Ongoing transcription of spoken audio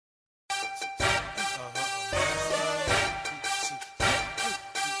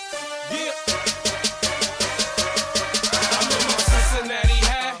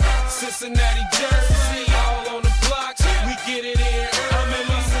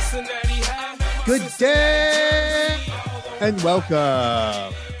Good day and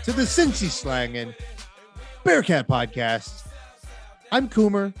welcome to the Cincy Slangin' Bearcat Podcast. I'm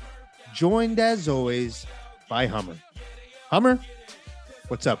Coomer, joined as always by Hummer. Hummer,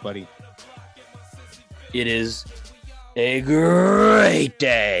 what's up, buddy? It is a great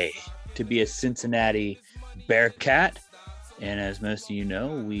day to be a Cincinnati Bearcat. And as most of you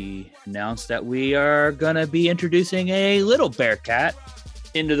know, we announced that we are going to be introducing a little Bearcat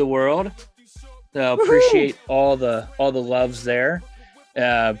into the world. So appreciate all the loves there.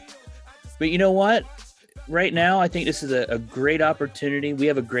 But you know what? Right now, I think this is a great opportunity. We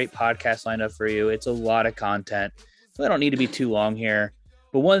have a great podcast lined up for you. It's a lot of content, so I don't need to be too long here.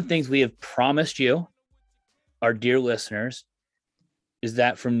 But one of the things we have promised you, our dear listeners, is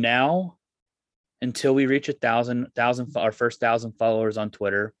that from now until we reach 1,000, our first 1,000 followers on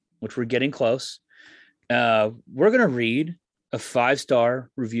Twitter, which we're getting close, we're going to read a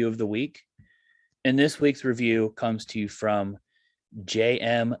 5-star review of the week. And this week's review comes to you from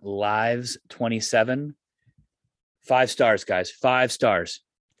JM Lives 27. 5 stars, guys. 5 stars.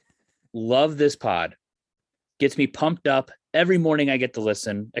 Love this pod. Gets me pumped up every morning I get to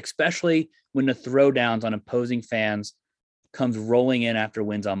listen, especially when the throwdowns on opposing fans comes rolling in after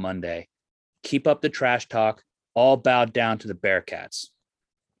wins on Monday. Keep up the trash talk. All bowed down to the Bearcats.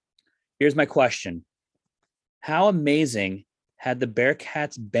 Here's my question. How amazing had the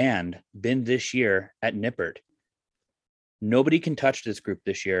Bearcats band been this year at Nippert? Nobody can touch this group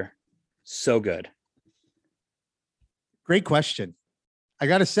this year. So good. Great question. I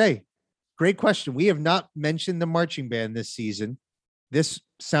got to say, great question. We have not mentioned the marching band this season. This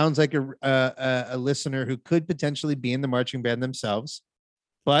sounds like a listener who could potentially be in the marching band themselves,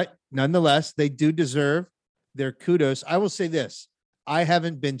 but nonetheless, they do deserve their kudos. I will say this. I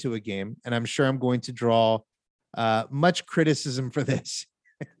haven't been to a game, and I'm sure I'm going to draw much criticism for this.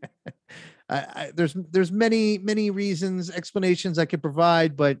 There's many reasons, explanations I could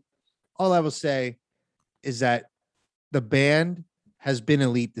provide, but all I will say is that the band has been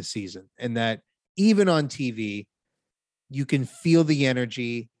elite this season, and that even on TV, you can feel the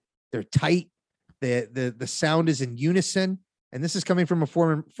energy. They're tight. The sound is in unison, and this is coming from a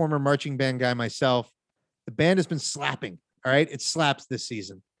former marching band guy myself. The band has been slapping. All right, it slaps this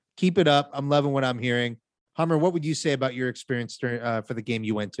season. Keep it up. I'm loving what I'm hearing. Hummer, what would you say about your experience for the game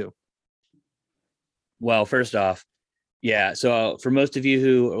you went to? Well, first off, yeah. So for most of you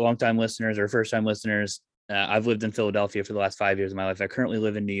who are longtime listeners or first-time listeners, I've lived in Philadelphia for the last 5 years of my life. I currently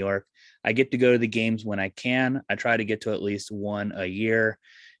live in New York. I get to go to the games when I can. I try to get to at least one a year,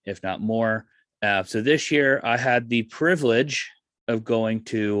 if not more. So this year, I had the privilege of going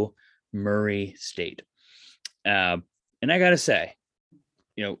to Murray State. And I got to say,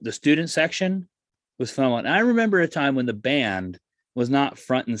 the student section was fun. And I remember a time when the band was not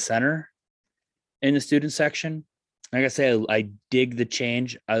front and center in the student section. Like I say, I dig the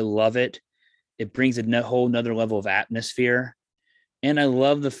change. I love it. It brings a whole nother level of atmosphere. And I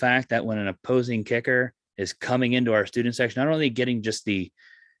love the fact that when an opposing kicker is coming into our student section, not only getting just the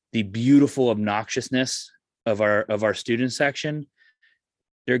beautiful obnoxiousness of our student section,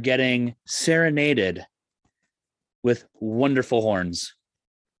 they're getting serenaded with wonderful horns.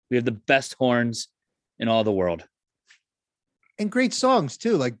 We have the best horns in all the world. And great songs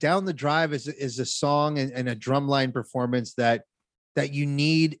too. Like Down the Drive is a song and a drumline performance that you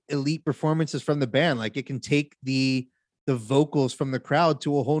need elite performances from the band. Like it can take the vocals from the crowd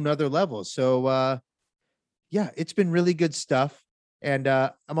to a whole nother level. So yeah, it's been really good stuff. And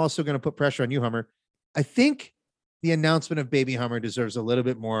I'm also going to put pressure on you, Hummer. I think the announcement of Baby Hummer deserves a little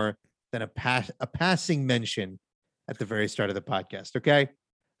bit more than a passing mention at the very start of the podcast. Okay.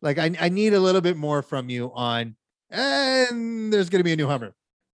 Like I need a little bit more from you on, and there's going to be a new Hummer.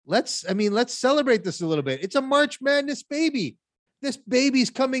 Let's celebrate this a little bit. It's a March Madness baby. This baby's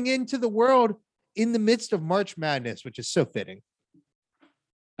coming into the world in the midst of March Madness, which is so fitting.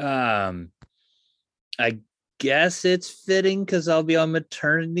 I guess it's fitting because I'll be on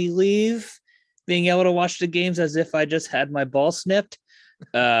maternity leave, being able to watch the games as if I just had my ball snipped.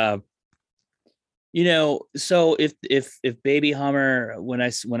 So if Baby Hummer, when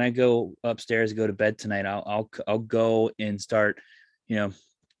I go upstairs, go to bed tonight, I'll go and start,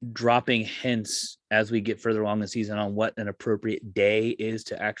 dropping hints as we get further along the season on what an appropriate day is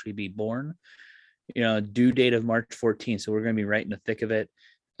to actually be born. Due date of March 14th. So we're going to be right in the thick of it.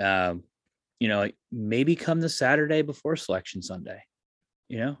 Maybe come the Saturday before Selection Sunday,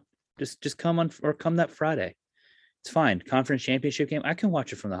 just come on, or come that Friday. It's fine. Conference championship game, I can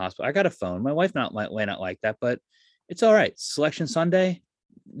watch it from the hospital. I got a phone. My wife might not like that, but it's all right. Selection Sunday,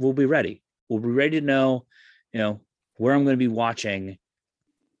 we'll be ready. We'll be ready to know, where I'm going to be watching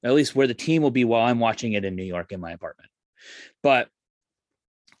at least where the team will be while I'm watching it in New York in my apartment. But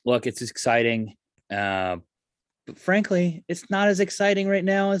look, it's exciting. But frankly, it's not as exciting right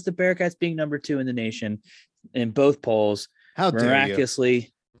now as the Bearcats being number 2 in the nation in both polls. How Miraculously. dare you?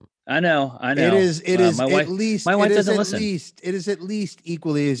 I know. It is My wife, my wife doesn't listen. It is at least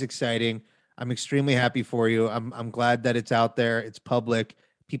equally as exciting. I'm extremely happy for you. I'm glad that it's out there. It's public.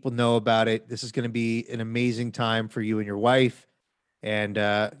 People know about it. This is going to be an amazing time for you and your wife. And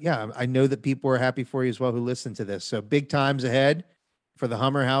yeah, I know that people are happy for you as well who listen to this. So big times ahead for the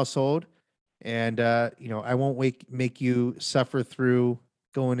Hummer household. And I won't make you suffer through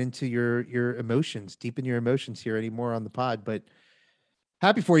going into your emotions, deep in your emotions here anymore on the pod. But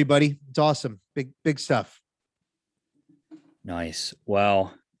happy for you, buddy. It's awesome. Big stuff. Nice.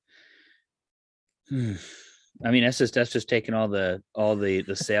 Well, I mean, that's just taking all the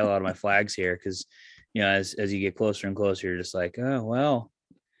sail out of my flags here, because as you get closer and closer, you're just like, oh well,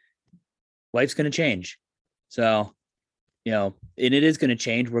 life's gonna change. So, and it is gonna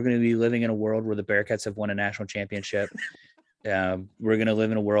change. We're gonna be living in a world where the Bearcats have won a national championship. We're gonna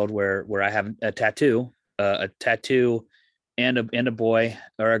live in a world where I have a tattoo, and a boy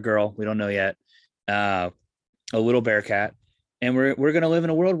or a girl, we don't know yet, a little Bearcat. And we're going to live in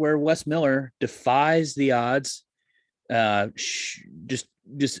a world where Wes Miller defies the odds, just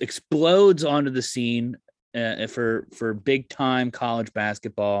explodes onto the scene for big time college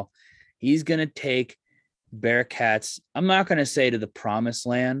basketball. He's going to take Bearcats, I'm not going to say to the promised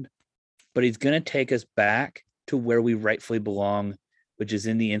land, but he's going to take us back to where we rightfully belong, which is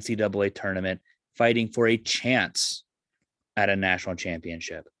in the NCAA tournament, fighting for a chance at a national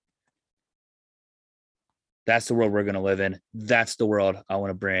championship. That's the world we're going to live in. That's the world I want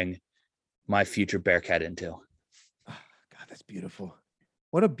to bring my future Bearcat into. Oh, God, that's beautiful.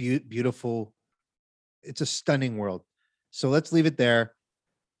 What a beautiful, it's a stunning world. So let's leave it there.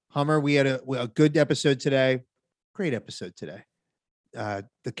 Hummer, we had a good episode today. Great episode today.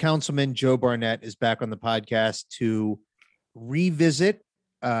 The councilman, Joe Barnett, is back on the podcast to revisit.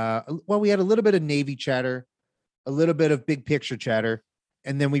 We had a little bit of Navy chatter, a little bit of big picture chatter.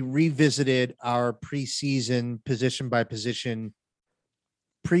 And then we revisited our preseason position by position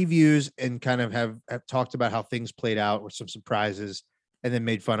previews and kind of have talked about how things played out with some surprises, and then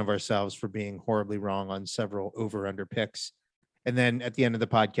made fun of ourselves for being horribly wrong on several over-under picks. And then at the end of the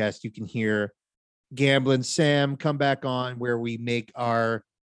podcast, you can hear Gambling Sam come back on where we make our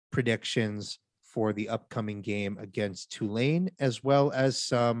predictions for the upcoming game against Tulane, as well as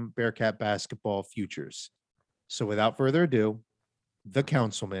some Bearcat basketball futures. So without further ado, the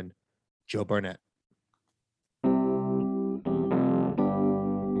councilman, Joe Barnett.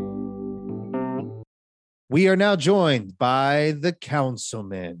 We are now joined by the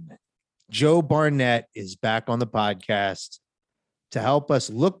councilman. Joe Barnett is back on the podcast to help us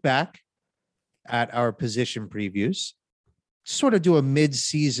look back at our position previews, sort of do a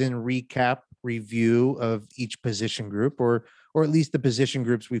mid-season recap review of each position group, or at least the position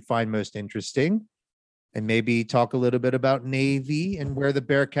groups we find most interesting, and maybe talk a little bit about Navy and where the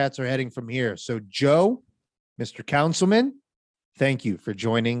Bearcats are heading from here. So, Joe, Mr. Councilman, thank you for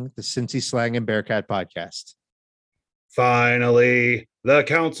joining the Cincy Slang and Bearcat podcast. Finally, the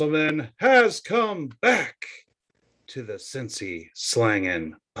councilman has come back to the Cincy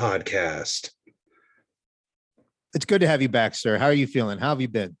Slangin' podcast. It's good to have you back, sir. How are you feeling? How have you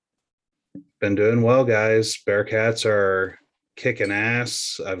been? Been doing well, guys. Bearcats are kicking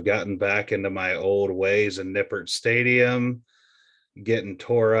ass. I've gotten back into my old ways in Nippert Stadium, getting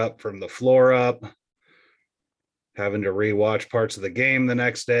tore up from the floor up, having to rewatch parts of the game the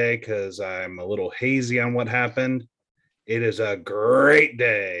next day because I'm a little hazy on what happened. It is a great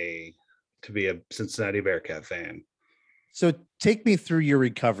day to be a Cincinnati Bearcat fan. So take me through your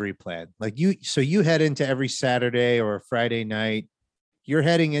recovery plan. You head into every Saturday or Friday night. You're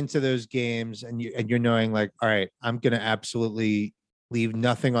heading into those games and you're knowing like, all right, I'm going to absolutely leave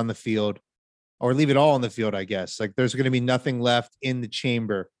nothing on the field, or leave it all on the field, I guess. Like there's going to be nothing left in the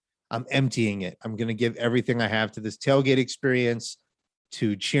chamber. I'm emptying it. I'm going to give everything I have to this tailgate experience,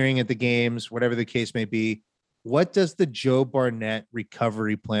 to cheering at the games, whatever the case may be. What does the Joe Barnett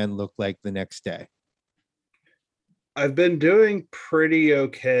recovery plan look like the next day? I've been doing pretty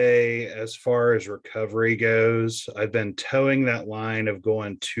okay as far as recovery goes. I've been towing that line of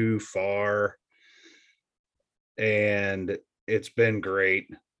going too far, and it's been great.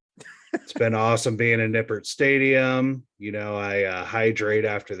 It's been awesome being in Nippert Stadium. I hydrate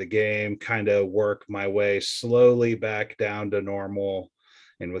after the game, kind of work my way slowly back down to normal.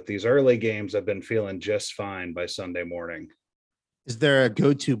 And with these early games, I've been feeling just fine by Sunday morning. Is there a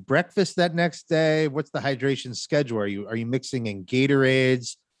go-to breakfast that next day? What's the hydration schedule? Are you mixing in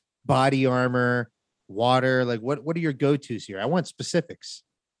Gatorades, body armor, water? Like what are your go-tos here? I want specifics.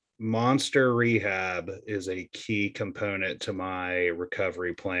 Monster Rehab is a key component to my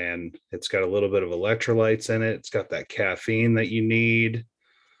recovery plan. It's got a little bit of electrolytes in it. It's got that caffeine that you need.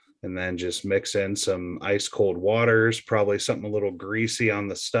 And then just mix in some ice cold waters, probably something a little greasy on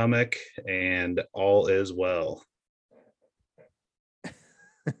the stomach, and all is well. I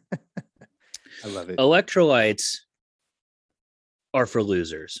love it. Electrolytes are for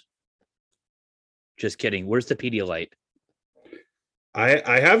losers. Just kidding. Where's the Pedialyte?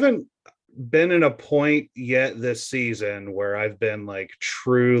 I haven't been in a point yet this season where I've been like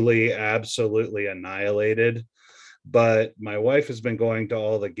truly, absolutely annihilated. But my wife has been going to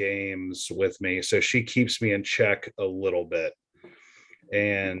all the games with me, so she keeps me in check a little bit.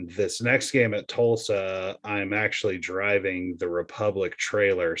 And this next game at Tulsa, I'm actually driving the Republic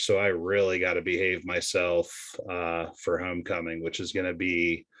trailer, so I really got to behave myself for homecoming, which is going to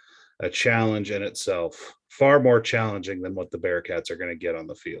be a challenge in itself, far more challenging than what the Bearcats are going to get on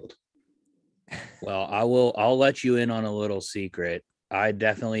the field. Well, I'll let you in on a little secret. I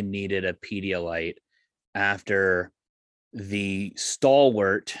definitely needed a Pedialyte after the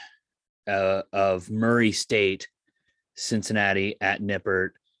stalwart of Murray State, Cincinnati at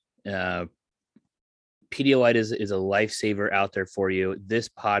Nippert. Pedialyte is a lifesaver out there for you. This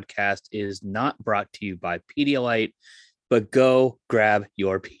podcast is not brought to you by Pedialyte, but go grab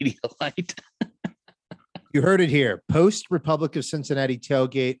your Pedialyte. You heard it here. Post Republic of Cincinnati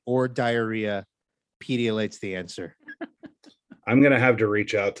tailgate or diarrhea, Pedialyte's the answer. I'm going to have to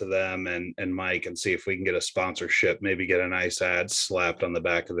reach out to them and Mike and see if we can get a sponsorship, maybe get a nice ad slapped on the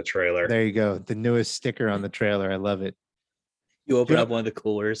back of the trailer. There you go. The newest sticker on the trailer. I love it. You open up one of the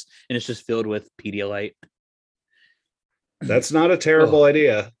coolers and it's just filled with Pedialyte. That's not a terrible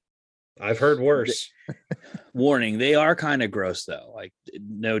idea. I've heard worse. Warning, they are kind of gross though. Like,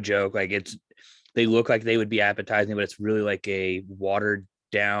 no joke. Like, they look like they would be appetizing, but it's really like a watered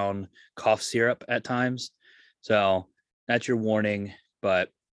down cough syrup at times. So that's your warning, but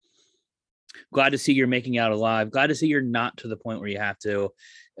glad to see you're making out alive. Glad to see you're not to the point where you have to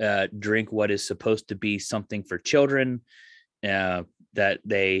drink what is supposed to be something for children that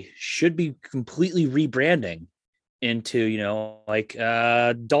they should be completely rebranding into, like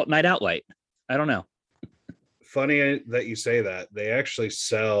adult night out light. I don't know. Funny that you say that. They actually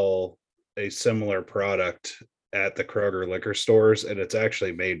sell a similar product at the Kroger liquor stores, and it's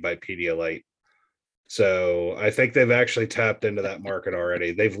actually made by Pedialyte. So I think they've actually tapped into that market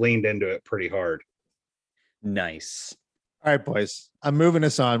already. They've leaned into it pretty hard. Nice. All right, boys. I'm moving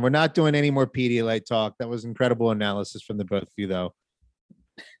us on. We're not doing any more Pedialyte talk. That was incredible analysis from the both of you, though.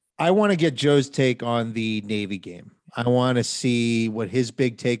 I want to get Joe's take on the Navy game. I want to see what his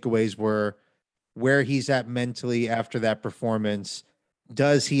big takeaways were, where he's at mentally after that performance.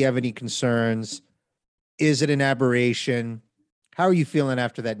 Does he have any concerns? Is it an aberration? How are you feeling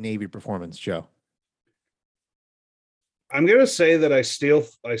after that Navy performance, Joe? I'm going to say that I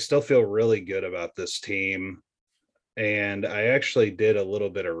still feel really good about this team. And I actually did a little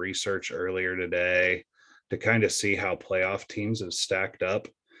bit of research earlier today to kind of see how playoff teams have stacked up.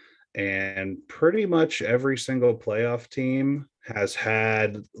 And pretty much every single playoff team has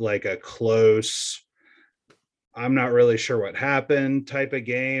had like a close, I'm not really sure what happened type of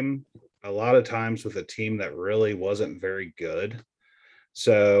game. A lot of times with a team that really wasn't very good.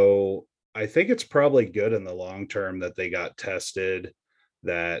 So I think it's probably good in the long term that they got tested,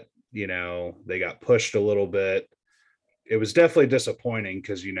 that, they got pushed a little bit. It was definitely disappointing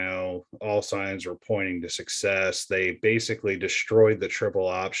because, all signs were pointing to success. They basically destroyed the triple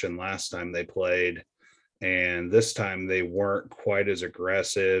option last time they played. And this time they weren't quite as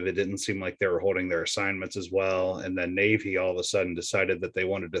aggressive. It didn't seem like they were holding their assignments as well. And then Navy all of a sudden decided that they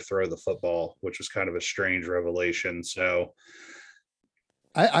wanted to throw the football, which was kind of a strange revelation. So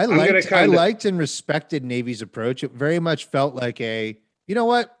I liked and respected Navy's approach. It very much felt like you know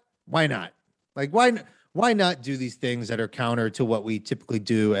what? Why not? Like, why not do these things that are counter to what we typically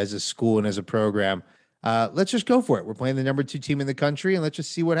do as a school and as a program? Let's just go for it. We're playing the number 2 team in the country, and let's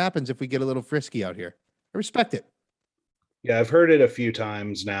just see what happens if we get a little frisky out here. I respect it. Yeah, I've heard it a few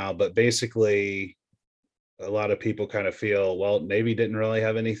times now, but basically a lot of people kind of feel, well, Navy didn't really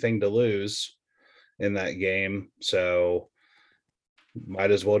have anything to lose in that game. So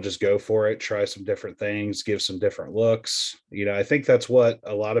might as well just go for it, try some different things, give some different looks. I think that's what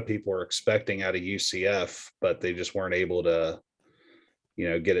a lot of people are expecting out of UCF, but they just weren't able to,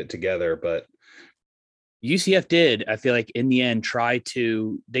 get it together. But UCF did, I feel like in the end,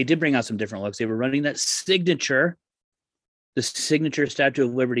 they did bring out some different looks. They were running that signature the signature Statue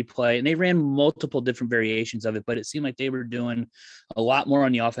of Liberty play, and they ran multiple different variations of it, but it seemed like they were doing a lot more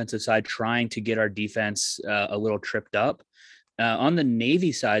on the offensive side, trying to get our defense a little tripped up. On the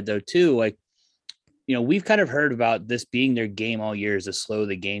Navy side, though, too, like, we've kind of heard about this being their game all year, is to slow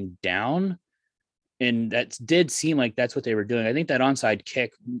the game down. And that did seem like that's what they were doing. I think that onside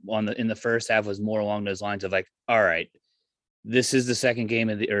kick in the first half was more along those lines of like, all right, this is the second game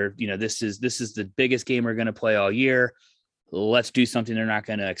this is the biggest game we're going to play all year. Let's do something they're not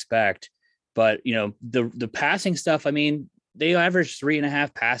going to expect. But, the passing stuff, I mean, they averaged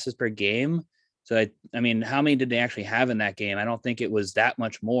 3.5 passes per game. So, I mean, how many did they actually have in that game? I don't think it was that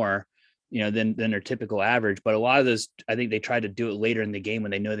much more, than their typical average. But a lot of those, I think they tried to do it later in the game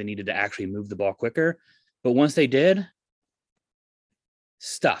when they know they needed to actually move the ball quicker. But once they did,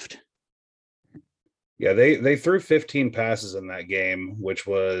 stuffed. Yeah, they threw 15 passes in that game, which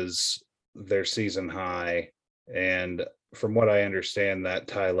was their season high. And from what I understand, that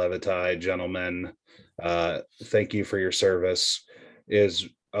Tai Lavatai gentleman, thank you for your service, is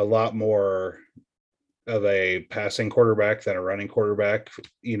a lot more of a passing quarterback than a running quarterback,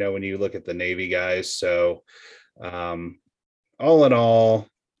 when you look at the Navy guys. So all in all,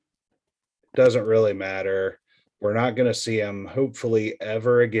 doesn't really matter. We're not going to see him hopefully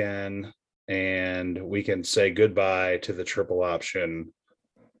ever again. And we can say goodbye to the triple option.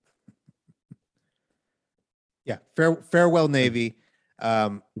 Yeah. Farewell, Navy.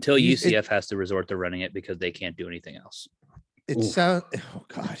 Until UCF has to resort to running it because they can't do anything else. Oh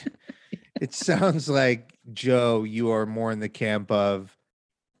God. It sounds like, Joe, you are more in the camp of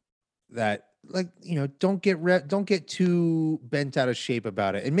that, like, don't get too bent out of shape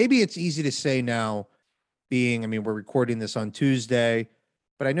about it. And maybe it's easy to say now, we're recording this on Tuesday,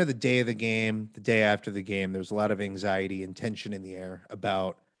 but I know the day of the game, the day after the game, there was a lot of anxiety and tension in the air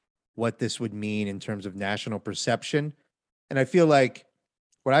about what this would mean in terms of national perception. And I feel like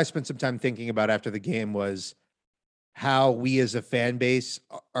what I spent some time thinking about after the game was how we as a fan base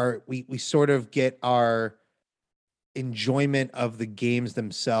we sort of get our enjoyment of the games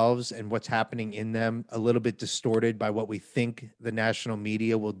themselves and what's happening in them a little bit distorted by what we think the national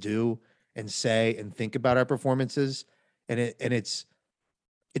media will do and say and think about our performances. And it's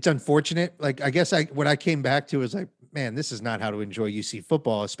unfortunate. Like, I guess what I came back to is like, man, this is not how to enjoy UC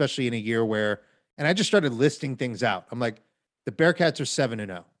football, especially in a year where, and I just started listing things out. I'm like, the Bearcats are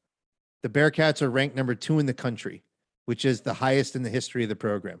 7-0. The Bearcats are ranked number 2 in the country, which is the highest in the history of the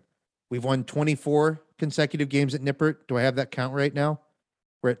program. We've won 24 consecutive games at Nippert. Do I have that count right now?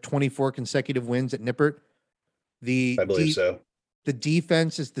 We're at 24 consecutive wins at Nippert. I believe so. The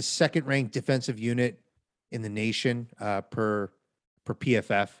defense is the second ranked defensive unit in the nation per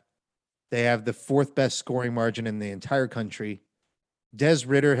PFF. They have the 4th best scoring margin in the entire country. Des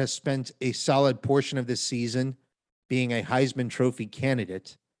Ridder has spent a solid portion of this season being a Heisman Trophy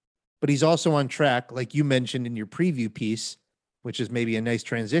candidate, but he's also on track, like you mentioned in your preview piece, which is maybe a nice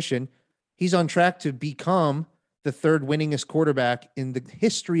transition. He's on track to become the 3rd winningest quarterback in the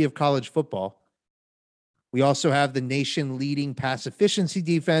history of college football. We also have the nation leading pass efficiency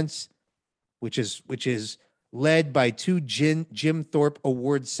defense, which is led by 2 Jim Thorpe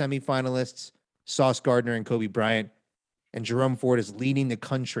Award semifinalists, Sauce Gardner and Kobe Bryant. And Jerome Ford is leading the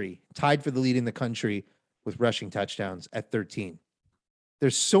country, tied for the lead in the country with rushing touchdowns at 13.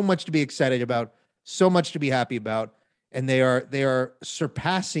 There's so much to be excited about, so much to be happy about, and they are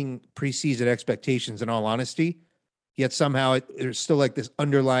surpassing preseason expectations in all honesty. Yet somehow there's still like this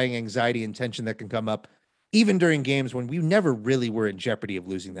underlying anxiety and tension that can come up even during games when we never really were in jeopardy of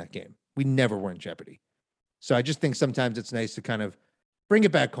losing that game. We never were in jeopardy. So I just think sometimes it's nice to kind of bring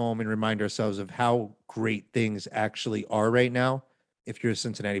it back home and remind ourselves of how great things actually are right now if you're a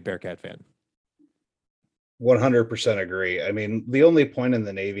Cincinnati Bearcat fan. 100% agree. I mean, the only point in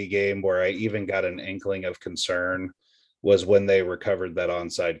the Navy game where I even got an inkling of concern was when they recovered that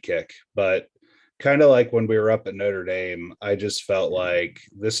onside kick. But kind of like when we were up at Notre Dame, I just felt like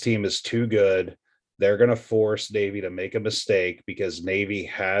this team is too good. They're going to force Navy to make a mistake because Navy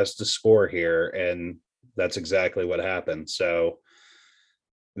has to score here. And that's exactly what happened. So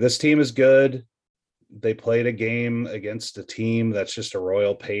this team is good. They played a game against a team that's just a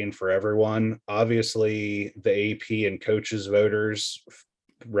royal pain for everyone. Obviously, the AP and coaches voters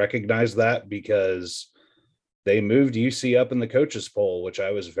recognize that because they moved UC up in the coaches poll, which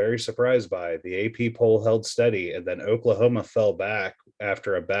I was very surprised by. The AP poll held steady, and then Oklahoma fell back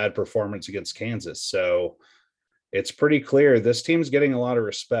after a bad performance against Kansas. So it's pretty clear this team's getting a lot of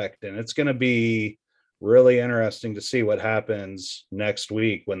respect, and it's going to be really interesting to see what happens next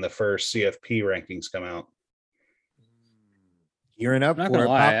week when the first CFP rankings come out. Gearing up for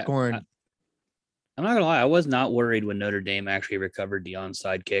popcorn. I'm I'm not gonna lie, I was not worried when Notre Dame actually recovered the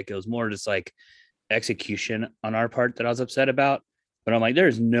onside kick. It was more just like execution on our part that I was upset about. But I'm like,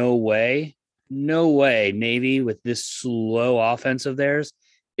 there's no way, no way Navy with this slow offense of theirs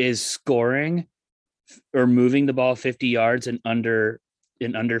is scoring or moving the ball 50 yards in under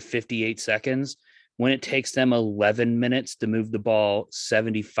 58 seconds when it takes them 11 minutes to move the ball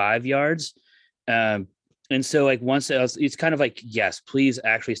 75 yards. Um, and so like it's kind of like, yes, please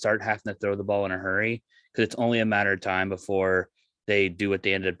actually start having to throw the ball in a hurry because it's only a matter of time before they do what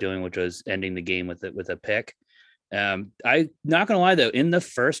they ended up doing, which was ending the game with a pick. I not gonna lie though, in the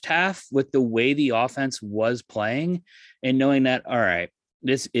first half, with the way the offense was playing and knowing that, all right,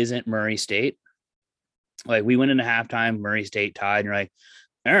 this isn't Murray State. Like we went into halftime, Murray State tied, and you're like,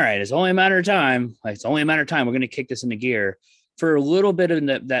 all right, it's only a matter of time. Like it's only a matter of time. We're going to kick this into gear. For a little bit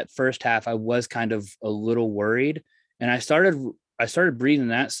of that first half, I was kind of a little worried, and I started breathing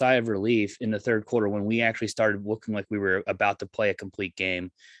that sigh of relief in the third quarter when we actually started looking like we were about to play a complete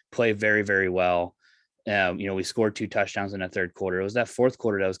game, play very, very well. We scored 2 touchdowns in the third quarter. It was that fourth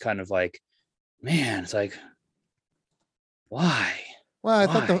quarter that was kind of like, man, it's like, why? Well, I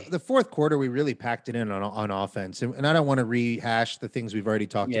thought the fourth quarter, we really packed it in on offense. And I don't want to rehash the things we've already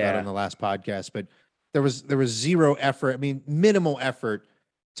talked about on the last podcast, but there was zero effort. I mean, minimal effort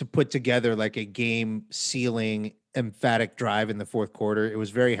to put together like a game sealing emphatic drive in the fourth quarter. It was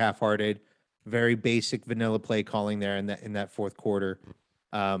very half-hearted, very basic vanilla play calling there in that fourth quarter.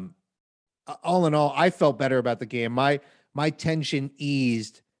 All in all, I felt better about the game. My tension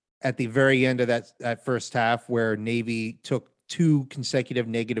eased at the very end of that first half where Navy took 2 consecutive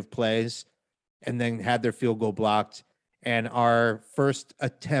negative plays and then had their field goal blocked. And our first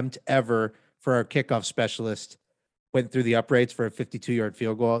attempt ever for our kickoff specialist went through the uprights for a 52-yard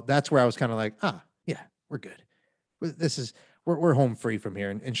field goal. That's where I was kind of like, yeah, we're good. We're home free from here.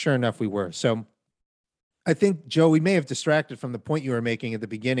 And sure enough, we were. So I think, Joe, we may have distracted from the point you were making at the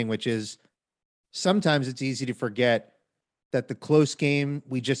beginning, which is sometimes it's easy to forget that the close game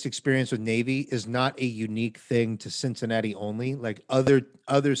we just experienced with Navy is not a unique thing to Cincinnati only. Like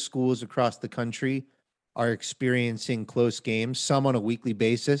other schools across the country are experiencing close games, some on a weekly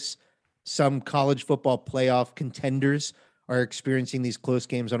basis. Some college football playoff contenders are experiencing these close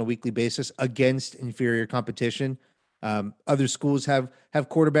games on a weekly basis against inferior competition. Other schools have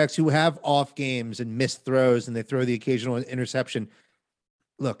quarterbacks who have off games and missed throws, and they throw the occasional interception.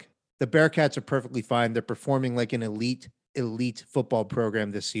 Look, the Bearcats are perfectly fine. They're performing like an elite football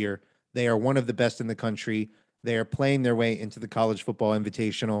program this year. They are one of the best in the country. They are playing their way into the college football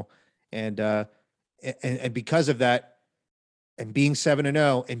invitational. And because of that, and being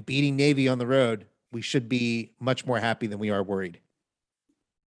 7-0 and beating Navy on the road, we should be much more happy than we are worried.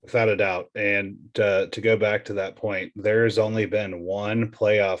 Without a doubt. And to go back to that point, there's only been one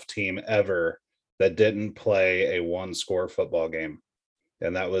playoff team ever that didn't play a 1-score football game.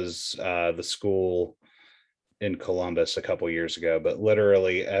 And that was the school in Columbus a couple years ago. But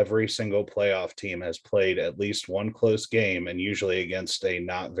literally every single playoff team has played at least one close game, and usually against a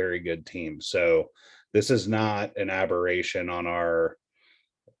not very good team. So this is not an aberration on our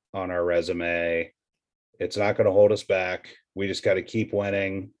resume. It's not going to hold us back. We just got to keep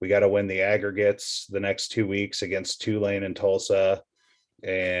winning. We got to win the aggregates the next 2 weeks against Tulane and Tulsa,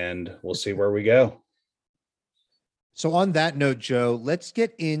 and we'll see where we go. So on that note, Joe, let's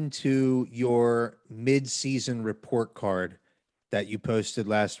get into your mid-season report card that you posted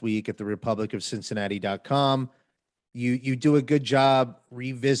last week at the republicofcincinnati.com. You do a good job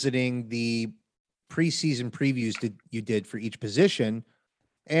revisiting the preseason previews that you did for each position.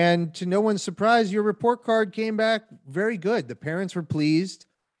 And to no one's surprise, your report card came back very good. The parents were pleased.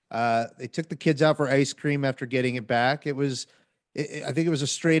 They took the kids out for ice cream after getting it back. I think it was a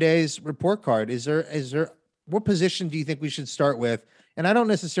straight A's report card. Is there what position do you think we should start with? And I don't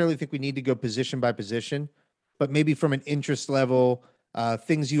necessarily think we need to go position by position, but maybe from an interest level,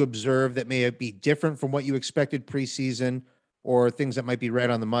 things you observe that may be different from what you expected preseason, or things that might be right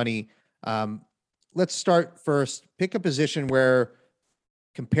on the money. Let's start first. Pick a position where,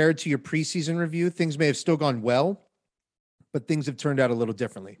 compared to your preseason review, things may have still gone well, but things have turned out a little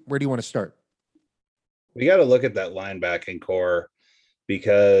differently. Where do you want to start? We got to look at that linebacking core,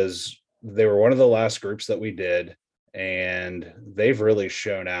 because they were one of the last groups that we did, and they've really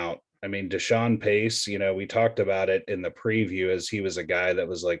shown out. I mean, Deshaun Pace, we talked about it in the preview as he was a guy that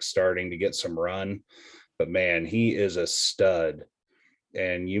was like starting to get some run, but man, he is a stud.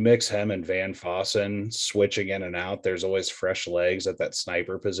 And you mix him and Van Fossen switching in and out, there's always fresh legs at that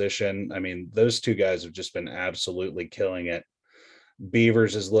sniper position. I mean, those two guys have just been absolutely killing it.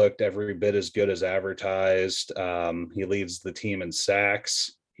 Beavers has looked every bit as good as advertised. He leads the team in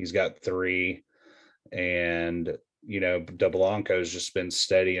sacks. He's got 3. And, DeBlanco's just been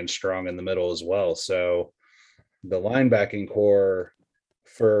steady and strong in the middle as well. So the linebacking core,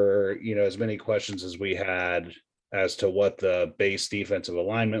 for, as many questions as we had as to what the base defensive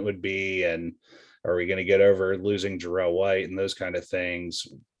alignment would be, and are we going to get over losing Jarrell White and those kind of things,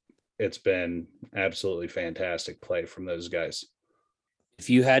 it's been absolutely fantastic play from those guys.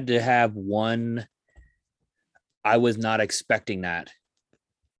 If you had to have one, I was not expecting that.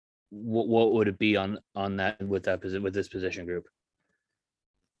 What would it be on that with this position group?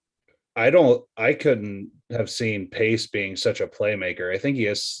 I couldn't have seen Pace being such a playmaker. I think he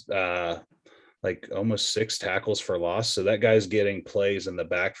has like almost 6 tackles for loss. So that guy's getting plays in the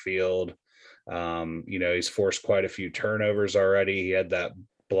backfield. He's forced quite a few turnovers already. He had that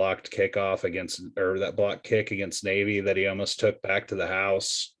blocked kick against Navy that he almost took back to the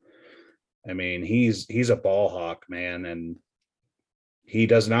house. I mean, he's a ball hawk, man, and he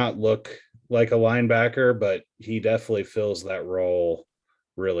does not look like a linebacker, but he definitely fills that role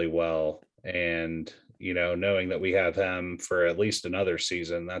really well. And, knowing that we have him for at least another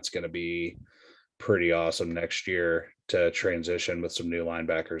season, that's going to be pretty awesome next year to transition with some new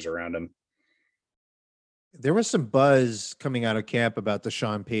linebackers around him. There was some buzz coming out of camp about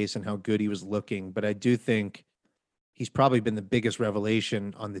Deshaun Pace and how good he was looking, but I do think he's probably been the biggest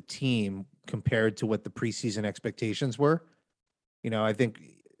revelation on the team compared to what the preseason expectations were. I think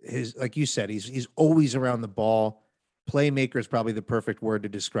like you said, he's always around the ball. Playmaker is probably the perfect word to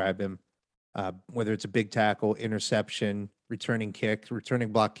describe him. Whether it's a big tackle, interception, returning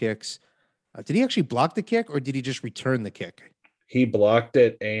block kicks. Did he actually block the kick, or did he just return the kick? He blocked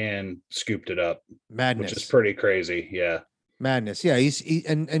it and scooped it up. Madness. Which is pretty crazy. Yeah. Madness. Yeah.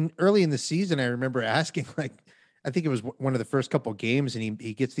 And early in the season, I remember asking, like, I think it was one of the first couple games, and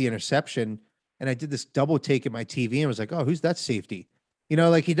he gets the interception, and I did this double take at my TV and was like, oh, who's that safety?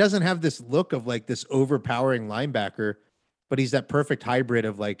 Like, he doesn't have this look of like this overpowering linebacker, but he's that perfect hybrid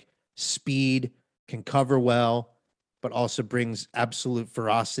of like speed, can cover well, but also brings absolute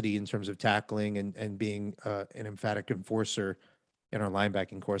ferocity in terms of tackling and being an emphatic enforcer in our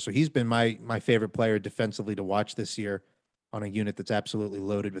linebacking core. So he's been my favorite player defensively to watch this year on a unit that's absolutely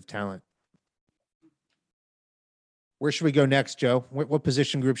loaded with talent. Where should we go next, Joe? What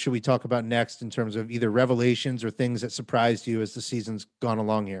position group should we talk about next in terms of either revelations or things that surprised you as the season's gone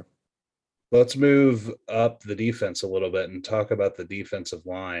along here? Let's move up the defense a little bit and talk about the defensive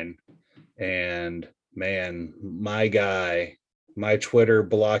line. And man, my guy, my Twitter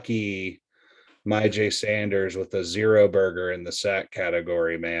blockee, Myjai Sanders with a 0 burger in the sack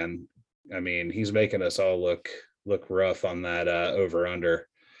category, man. I mean, he's making us all look rough on that over under.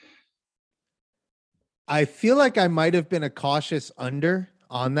 I feel like I might have been a cautious under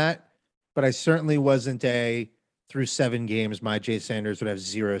on that, but I certainly wasn't through 7 games, Myjai Sanders would have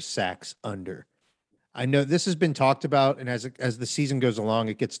 0 sacks under. I know this has been talked about, and as the season goes along,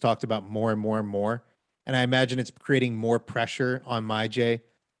 it gets talked about more and more and more. And I imagine it's creating more pressure on Myjai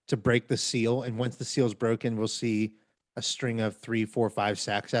to break the seal. And once the seal is broken, we'll see a string of 3, 4, 5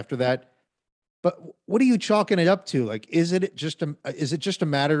 sacks after that. But what are you chalking it up to? Like, is it just a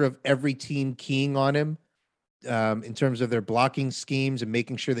matter of every team keying on him in terms of their blocking schemes and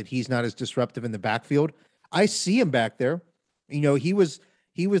making sure that he's not as disruptive in the backfield? I see him back there. He was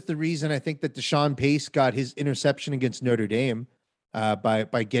the reason I think that Deshaun Pace got his interception against Notre Dame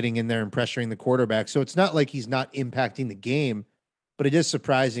by getting in there and pressuring the quarterback. So it's not like he's not impacting the game, but it is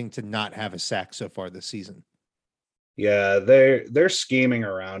surprising to not have a sack so far this season. Yeah, they're scheming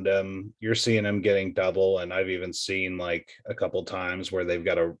around him. You're seeing him getting double, and I've even seen like a couple times where they've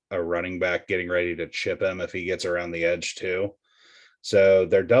got a running back getting ready to chip him if he gets around the edge too. So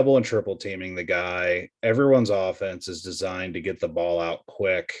they're double and triple teaming the guy. Everyone's offense is designed to get the ball out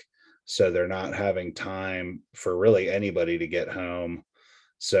quick, so they're not having time for really anybody to get home.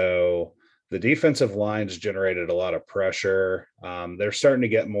 So the defensive line's generated a lot of pressure. They're starting to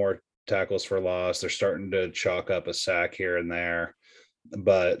get more tackles for loss. They're starting to chalk up a sack here and there,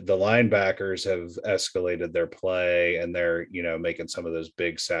 but the linebackers have escalated their play, and they're, making some of those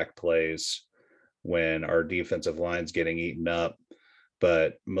big sack plays when our defensive line's getting eaten up.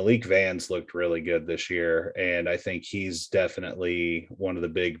 But Malik Vance looked really good this year, and I think he's definitely one of the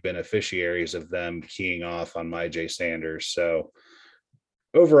big beneficiaries of them keying off on Myjai Sanders. So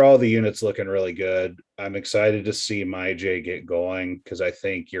overall, the unit's looking really good. I'm excited to see Myjai get going, because I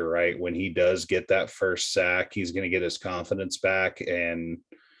think you're right. When he does get that first sack, he's going to get his confidence back, and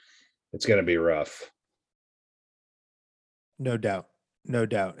it's going to be rough. No doubt.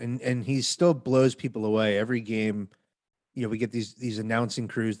 And he still blows people away every game. We get these announcing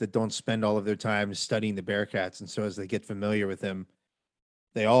crews that don't spend all of their time studying the Bearcats. And so as they get familiar with him,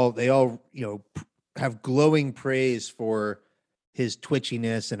 they all have glowing praise for his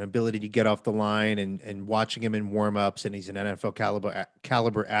twitchiness and ability to get off the line, and watching him in warmups, and he's an NFL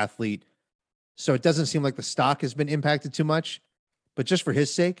caliber athlete. So it doesn't seem like the stock has been impacted too much, but just for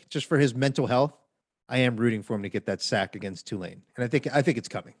his sake, just for his mental health, I am rooting for him to get that sack against Tulane. And I think it's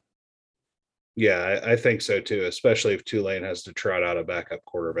coming. Yeah, I think so too, especially if Tulane has to trot out a backup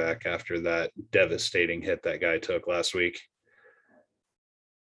quarterback after that devastating hit that guy took last week.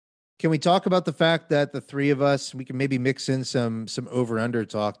 Can we talk about the fact that the three of us, we can maybe mix in some over under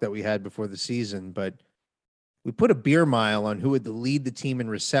talk that we had before the season, but we put a beer mile on who would lead the team in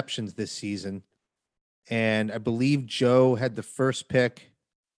receptions this season. And I believe Joe had the first pick,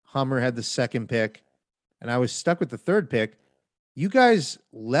 Hummer had the second pick, and I was stuck with the third pick. You guys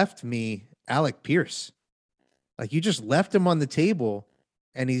left me Alec Pierce. Like, you just left him on the table,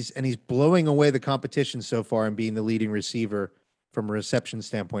 and he's blowing away the competition so far and being the leading receiver from a reception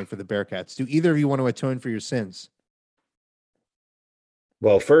standpoint for the Bearcats. Do either of you want to atone for your sins?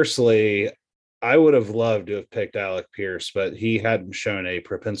 Well, firstly, I would have loved to have picked Alec Pierce, but he hadn't shown a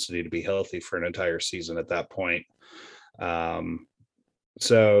propensity to be healthy for an entire season at that point.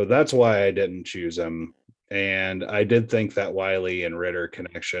 So that's why I didn't choose him. And I did think that Wiley and Ritter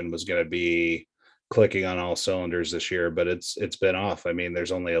connection was going to be clicking on all cylinders this year, but it's been off. I mean,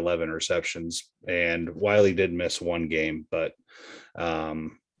 there's only 11 receptions, and Wiley did miss one game, but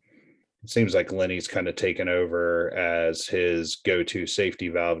it seems like Lenny's kind of taken over as his go-to safety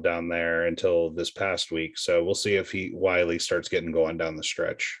valve down there until this past week. So we'll see if Wiley starts getting going down the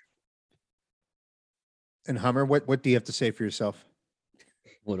stretch. And Hummer, what do you have to say for yourself?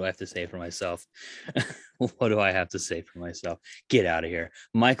 What do I have to say for myself? What do I have to say for myself? Get out of here.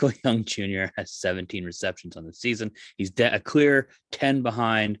 Michael Young Jr. has 17 receptions on the season. He's a clear 10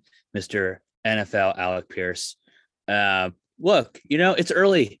 behind Mr. NFL Alec Pierce. Look, it's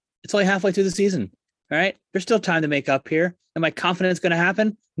early. It's only halfway through the season. All right. There's still time to make up here. Am I confident it's going to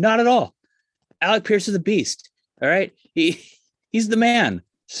happen? Not at all. Alec Pierce is a beast. All right. He's the man.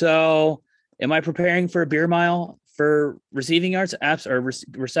 So am I preparing for a beer mile for receiving yards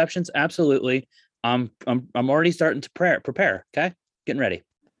receptions? Absolutely. I'm already starting to prepare. Okay. Getting ready.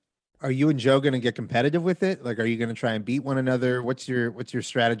 Are you and Joe going to get competitive with it? Like, are you going to try and beat one another? What's your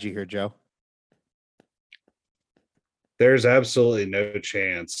strategy here, Joe? There's absolutely no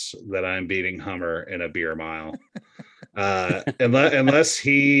chance that I'm beating Hummer in a beer mile. Unless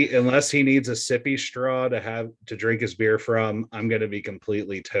he needs a sippy straw to drink his beer from, I'm going to be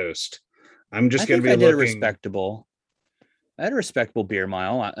completely toast. I'm just going to be looking. I had a respectable beer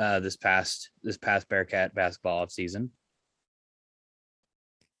mile this past Bearcat basketball off season.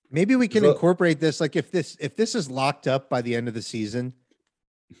 Maybe we can incorporate this. Like, if this is locked up by the end of the season,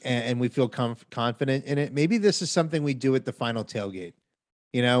 and we feel confident in it, maybe this is something we do at the final tailgate.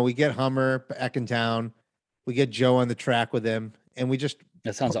 We get Hummer back in town, we get Joe on the track with him, and we just.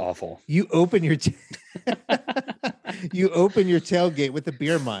 That sounds awful. You open your tailgate with a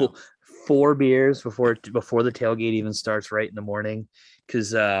beer mile. 4 beers before the tailgate even starts right in the morning.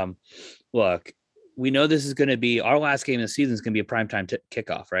 Because look, we know this is going to be our last game of the season. Is going to be a primetime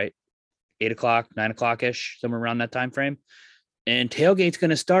kickoff, right? 8:00, 9:00 ish, somewhere around that time frame. And tailgate's going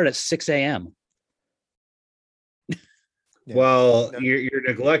to start at 6 a.m. Yeah. Well, you're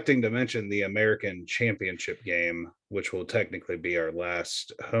neglecting to mention the American Championship game, which will technically be our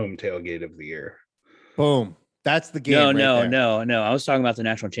last home tailgate of the year. Boom. That's the game. No. I was talking about the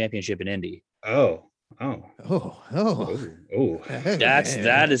national championship in Indy. Oh. That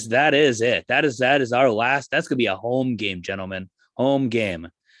is it. That is our last. That's going to be a home game, gentlemen. Home game.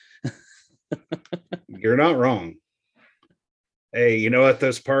 You're not wrong. Hey, you know what?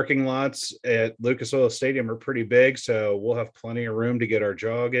 Those parking lots at Lucas Oil Stadium are pretty big, so we'll have plenty of room to get our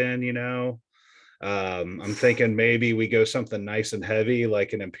jog in, I'm thinking maybe we go something nice and heavy,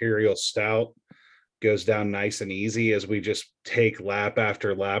 like an Imperial Stout, goes down nice and easy as we just take lap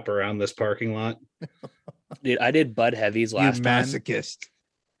after lap around this parking lot. Dude, I did Bud Heavies last time. Masochist.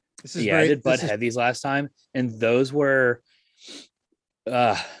 I did Bud Heavies last time, and those were,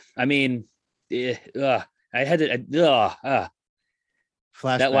 I had to,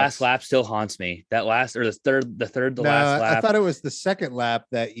 Flashbacks. That last lap still haunts me. That last, or the third last lap. I thought it was the second lap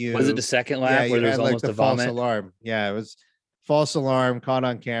that you. Was it the second lap where there was almost a vomit? False alarm. Yeah, it was false alarm caught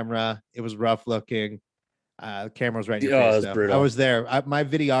on camera. It was rough looking. The camera was right in your face. It was brutal. I was there. My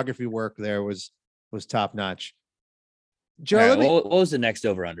videography work there was top notch. Joe, right, what was the next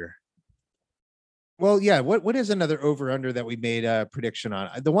over under? Well, yeah. What is another over under that we made a prediction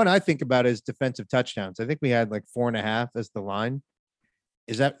on? The one I think about is defensive touchdowns. I think we had like 4.5 as the line.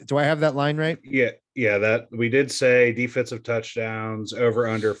 do I have that line right? Yeah, that we did say defensive touchdowns over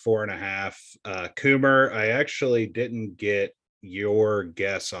under 4.5. Coomer, I actually didn't get your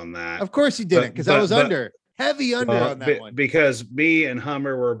guess on that. Of course he didn't, because I was under. Heavy under on that one. Because me and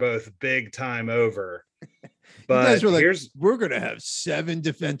Hummer were both big time over. But you guys were like, we're going to have 7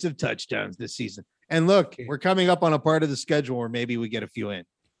 defensive touchdowns this season. And look, we're coming up on a part of the schedule where maybe we get a few in.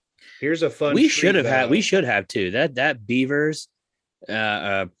 Here's a fun. We should have too. That Beavers,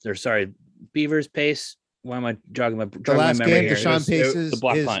 Beavers pace. Why am I jogging my memory here? Deshaun Pace's the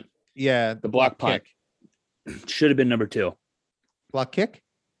block punt. Yeah, the block punt should have been number 2. Block kick.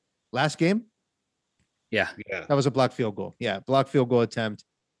 Last game. Yeah, that was a block field goal. Yeah, block field goal attempt.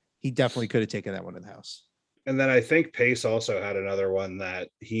 He definitely could have taken that one to the house. And then I think Pace also had another one that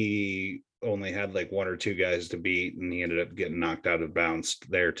he only had like 1 or 2 guys to beat, and he ended up getting knocked out of bounds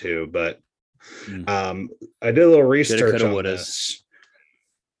there too. But I did a little research on this.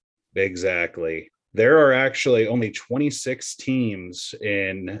 Exactly. There are actually only 26 teams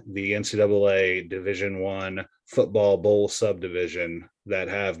in the NCAA Division I football bowl subdivision that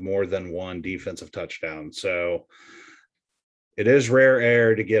have more than 1 defensive touchdown. So it is rare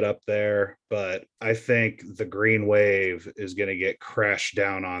air to get up there, but I think the Green Wave is going to get crashed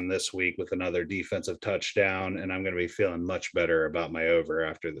down on this week with another defensive touchdown, and I'm going to be feeling much better about my over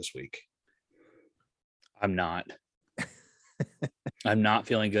after this week. I'm not. I'm not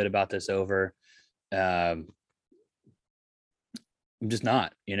feeling good about this over. I'm just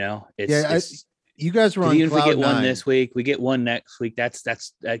not, you guys were on even if we get 9. 1 this week, we get 1 next week. That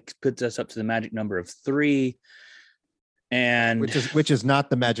puts us up to the magic number of 3. And which is not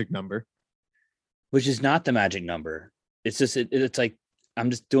the magic number. Which is not the magic number. It's just it's like I'm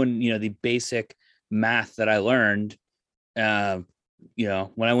just doing the basic math that I learned when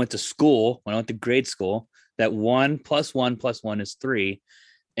I went to school, when I went to grade school, that 1 + 1 + 1 is 3.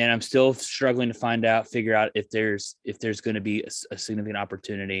 And I'm still struggling to figure out if there's going to be a significant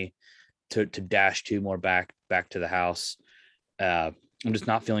opportunity to dash 2 more back to the house. I'm just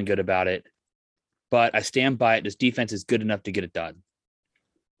not feeling good about it. But I stand by it. This defense is good enough to get it done.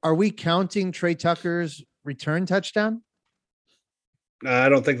 Are we counting Trey Tucker's return touchdown? I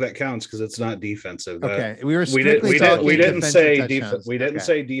don't think that counts because it's not defensive. Okay, we didn't say defense. We didn't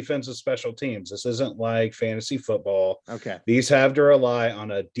say defensive special teams. This isn't like fantasy football. Okay, these have to rely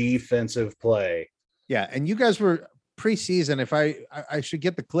on a defensive play. Yeah, and you guys were preseason. If I should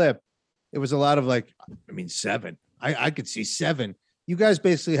get the clip, it was a lot of 7. I could see 7. You guys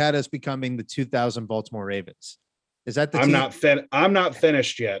basically had us becoming the 2000 Baltimore Ravens. Is that the team? I'm not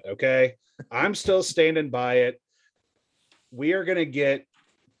finished yet. Okay. I'm still standing by it. We are going to get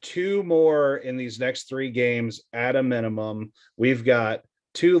 2 more in these next 3 games at a minimum. We've got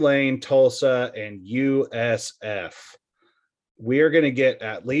Tulane, Tulsa, and USF. We are going to get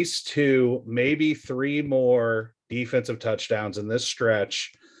at least 2, maybe 3 more defensive touchdowns in this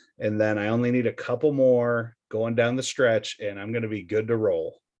stretch. And then I only need a couple more going down the stretch, and I'm going to be good to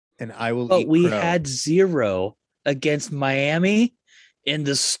roll. And I will. But we had 0 against Miami in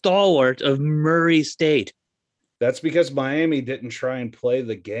the stalwart of Murray State. That's because Miami didn't try and play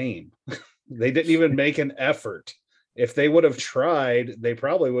the game. They didn't even make an effort. If they would have tried, they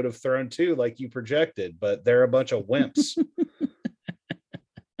probably would have thrown 2 like you projected, but they're a bunch of wimps.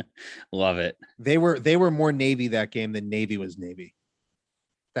 Love it. They were more Navy that game than Navy was Navy.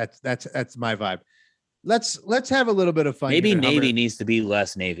 That's my vibe. Let's have a little bit of fun. Maybe Navy needs to be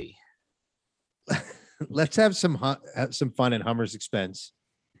less Navy. Let's have some fun at Hummer's expense,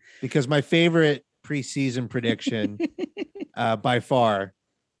 because my favorite preseason prediction by far,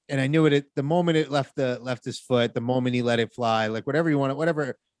 and I knew it the moment it left his foot, the moment he let it fly, like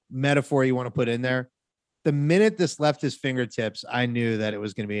whatever metaphor you want to put in there, the minute this left his fingertips, I knew that it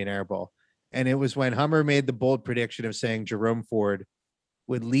was going to be an air ball. And it was when Hummer made the bold prediction of saying Jerome Ford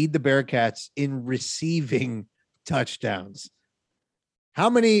would lead the Bearcats in receiving touchdowns. How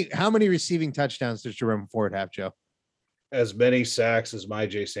many receiving touchdowns does Jerome Ford have, Joe? As many sacks as my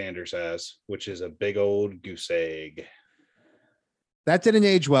Jay Sanders has, which is a big old goose egg. That didn't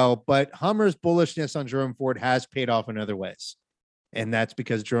age well, but Hummer's bullishness on Jerome Ford has paid off in other ways. And that's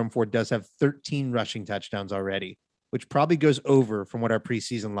because Jerome Ford does have 13 rushing touchdowns already, which probably goes over from what our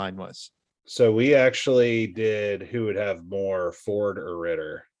preseason line was. So we actually did who would have more, Ford or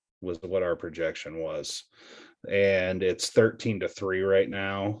Ritter, was what our projection was. And it's 13-3 right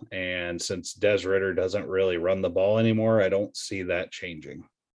now. And since Des Ritter doesn't really run the ball anymore, I don't see that changing.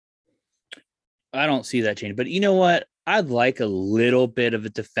 I don't see that change. But you know what? I'd like a little bit of a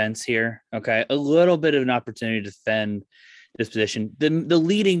defense here. Okay. A little bit of an opportunity to defend this position. The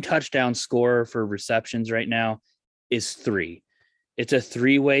leading touchdown scorer for receptions right now is 3. It's a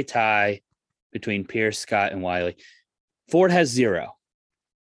 3-way tie between Pierce, Scott, and Wiley. Ford has 0.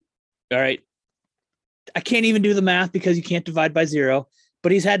 All right. I can't even do the math because you can't divide by 0,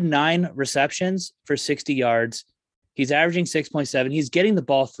 but he's had 9 receptions for 60 yards. He's averaging 6.7. He's getting the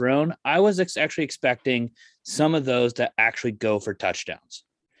ball thrown. I was actually expecting some of those to actually go for touchdowns.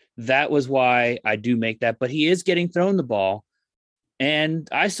 That was why I do make that, but he is getting thrown the ball. And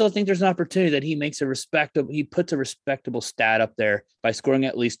I still think there's an opportunity that he puts a respectable stat up there by scoring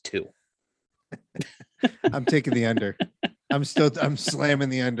at least 2. I'm taking the under. I'm slamming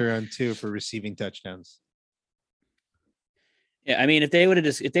the under on 2 for receiving touchdowns. Yeah, I mean, if they would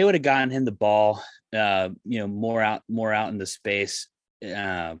have gotten him the ball, more out in the space,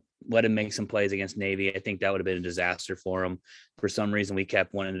 let him make some plays against Navy, I think that would have been a disaster for him. For some reason, we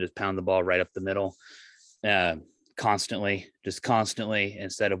kept wanting to just pound the ball right up the middle, constantly,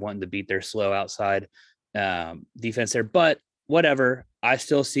 instead of wanting to beat their slow outside defense there. But whatever, I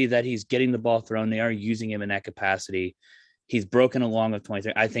still see that he's getting the ball thrown. They are using him in that capacity. He's broken along with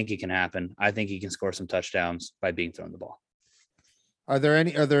 23. I think it can happen. I think he can score some touchdowns by being thrown the ball. Are there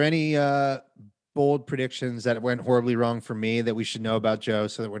any bold predictions that went horribly wrong for me that we should know about, Joe,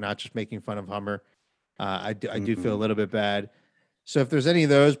 so that we're not just making fun of Hummer? I do feel a little bit bad. So if there's any of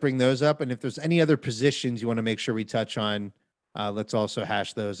those, bring those up. And if there's any other positions you want to make sure we touch on, let's also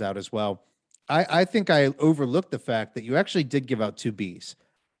hash those out as well. I think I overlooked the fact that you actually did give out 2 Bs.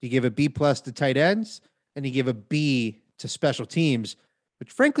 You gave a B+ to tight ends, and you gave a B to special teams. But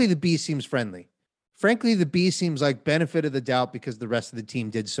frankly, the B seems friendly. Frankly, the B seems like benefit of the doubt because the rest of the team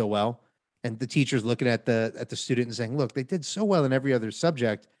did so well. And the teacher's looking at the student and saying, look, they did so well in every other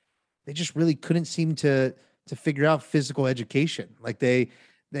subject. They just really couldn't seem to figure out physical education. Like they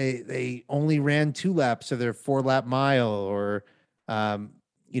only ran 2 laps of their 4-lap mile, or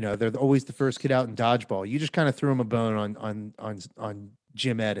they're always the first kid out in dodgeball. You just kind of threw them a bone on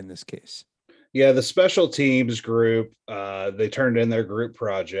Gym Ed in this case. Yeah, the special teams group, they turned in their group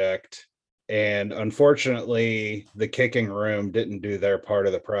project. And unfortunately, the kicking room didn't do their part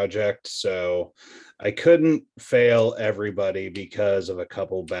of the project. So I couldn't fail everybody because of a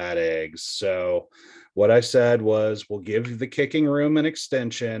couple bad eggs. So what I said was, we'll give the kicking room an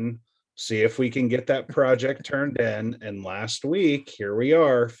extension, see if we can get that project turned in. And last week, here we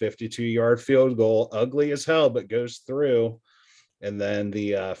are, 52-yard field goal, ugly as hell, but goes through. And then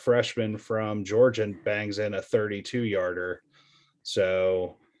the freshman from Georgia bangs in a 32-yarder.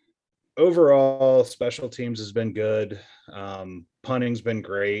 So overall, special teams has been good. Punting's been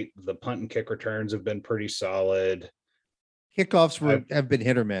great. The punt and kick returns have been pretty solid. Kickoffs have been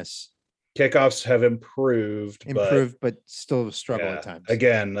hit or miss. Kickoffs have improved, but still a struggle at times.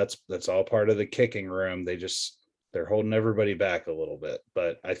 Again, that's all part of the kicking room. They're holding everybody back a little bit,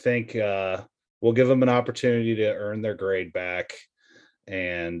 but I think we'll give them an opportunity to earn their grade back,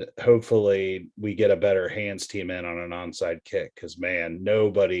 and hopefully we get a better hands team in on an onside kick, because man,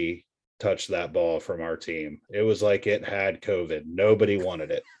 nobody touched that ball from our team. It was like it had COVID. Nobody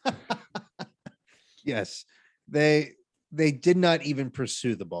wanted it. Yes, they did not even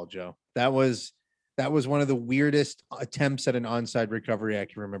pursue the ball, Joe. That was one of the weirdest attempts at an onside recovery I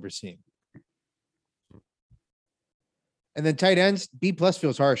can remember seeing. And then tight ends, B+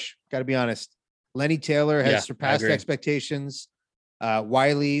 feels harsh. Got to be honest. Lenny Taylor has surpassed expectations.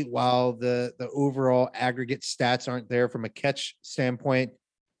 Wiley, while the overall aggregate stats aren't there from a catch standpoint,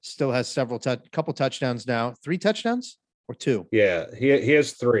 still has couple touchdowns now. 3 touchdowns or 2? Yeah, he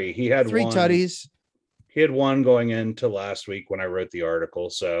has 3. He had 3 tutties. He had 1 going into last week when I wrote the article.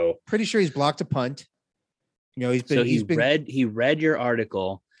 So pretty sure he's blocked a punt. He read your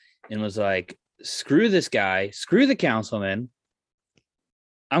article and was like, screw this guy, screw the councilman.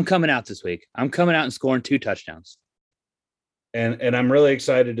 I'm coming out this week. I'm coming out and scoring 2 touchdowns. And I'm really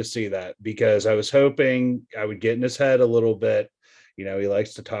excited to see that, because I was hoping I would get in his head a little bit. He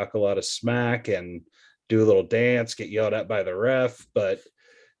likes to talk a lot of smack and do a little dance, get yelled at by the ref, but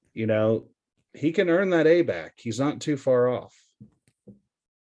he can earn that A back. He's not too far off.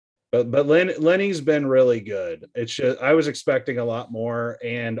 But Lenny's been really good. It's just, I was expecting a lot more,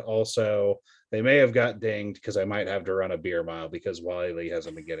 and also they may have got dinged because I might have to run a beer mile because Wiley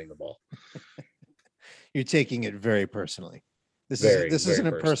hasn't been getting the ball. You're taking it very personally. This isn't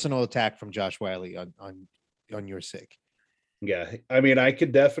a personal attack from Josh Wiley on your sake. Yeah, I mean, I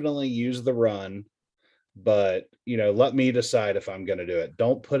could definitely use the run, but let me decide if I'm going to do it.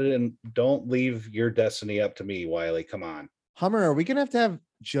 Don't leave your destiny up to me, Wiley. Come on. Hummer, are we going to have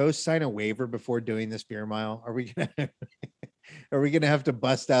Joe sign a waiver before doing this beer mile? Are we going to have to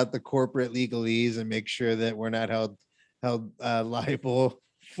bust out the corporate legalese and make sure that we're not held liable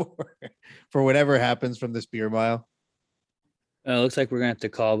for whatever happens from this beer mile? Looks like we're gonna have to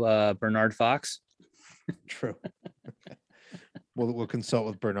call Bernard Fox. True. We'll consult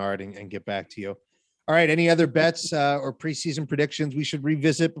with Bernard and get back to you. All right. Any other bets or preseason predictions we should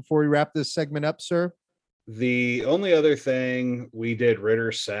revisit before we wrap this segment up, sir? The only other thing we did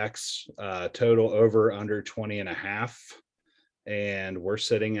Ritter sacks total over under 20.5. And we're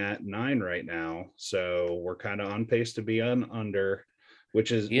sitting at 9 right now. So we're kind of on pace to be on under,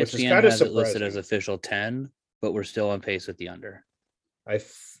 which is ESPN kind of has it listed surprising. as official 10, but we're still on pace with the under.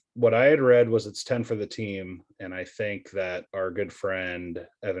 What I had read was it's 10 for the team, and I think that our good friend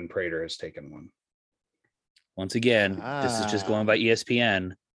Evan Prater has taken one. Once again, this is just going by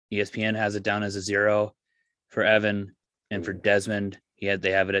ESPN. ESPN has it down as a 0 for Evan, and for Desmond,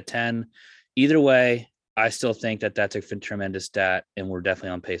 they have it at 10. Either way, I still think that that's a tremendous stat, and we're definitely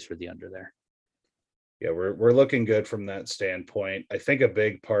on pace for the under there. Yeah, we're looking good from that standpoint. I think a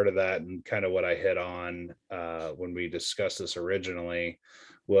big part of that, and kind of what I hit on when we discussed this originally,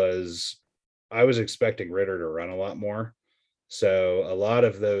 was I was expecting Ritter to run a lot more. So a lot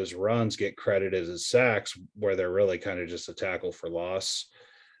of those runs get credited as sacks where they're really kind of just a tackle for loss.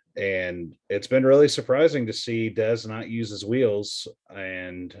 And it's been really surprising to see Dez not use his wheels.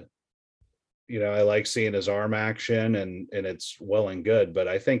 And, I like seeing his arm action and it's well and good, but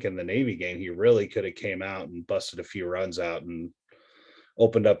I think in the Navy game, he really could have came out and busted a few runs out and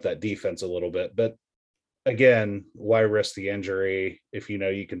opened up that defense a little bit. But again, why risk the injury if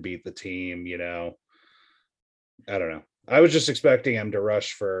you can beat the team? I don't know. I was just expecting him to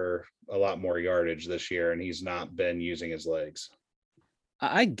rush for a lot more yardage this year, and he's not been using his legs.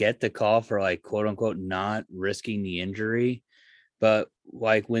 I get the call for like quote unquote not risking the injury, but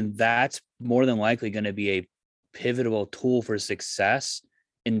like when that's more than likely going to be a pivotal tool for success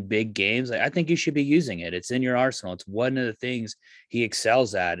in big games, I think you should be using it. It's in your arsenal. It's one of the things he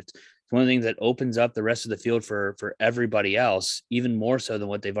excels at. It's one of the things that opens up the rest of the field for everybody else, even more so than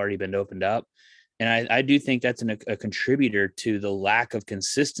what they've already been opened up. And I do think that's a contributor to the lack of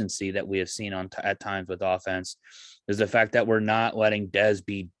consistency that we have seen at times with offense, is the fact that we're not letting Dez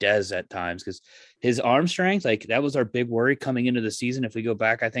be Dez at times, because his arm strength, like that was our big worry coming into the season. If we go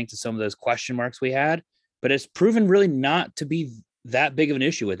back, I think, to some of those question marks we had, but it's proven really not to be that big of an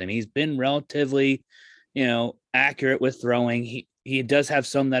issue with him. He's been relatively, accurate with throwing. He does have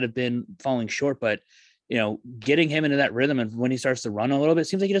some that have been falling short, but getting him into that rhythm, and when he starts to run a little bit, it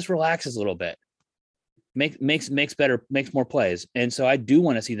seems like he just relaxes a little bit. Makes more plays. And so I do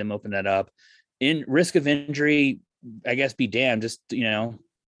want to see them open that up. In risk of injury, I guess be damned. Just, you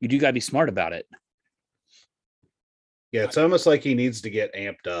do got to be smart about it. Yeah, it's almost like he needs to get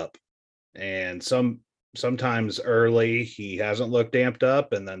amped up. And sometimes early he hasn't looked amped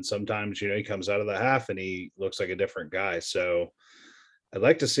up, and then sometimes, he comes out of the half and he looks like a different guy. So I'd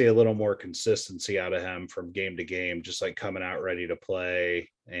like to see a little more consistency out of him from game to game, just like coming out ready to play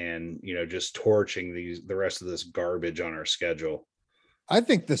and, just torching the rest of this garbage on our schedule. I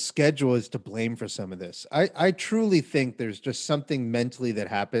think the schedule is to blame for some of this. I truly think there's just something mentally that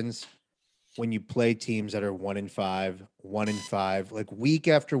happens when you play teams that are 1-5, like week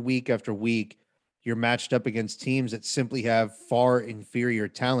after week after week, you're matched up against teams that simply have far inferior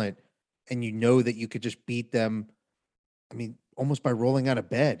talent, and that you could just beat them. I mean, almost by rolling out of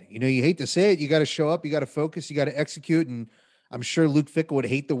bed. You hate to say it. You got to show up. You got to focus. You got to execute. And I'm sure Luke Fickell would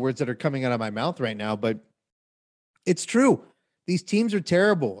hate the words that are coming out of my mouth right now, but it's true. These teams are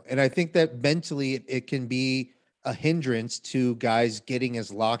terrible. And I think that mentally it can be a hindrance to guys getting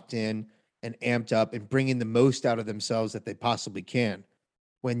as locked in and amped up and bringing the most out of themselves that they possibly can.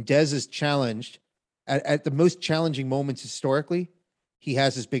 When Dez is challenged at the most challenging moments historically, he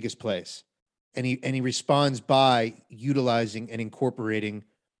has his biggest plays. And he responds by utilizing and incorporating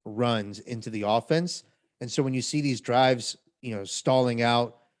runs into the offense. And so when you see these drives, stalling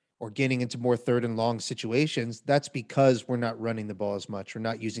out or getting into more third and long situations, that's because we're not running the ball as much. We're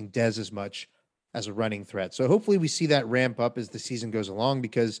not using Dez as much as a running threat. So hopefully we see that ramp up as the season goes along,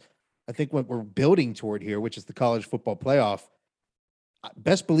 because I think what we're building toward here, which is the college football playoff,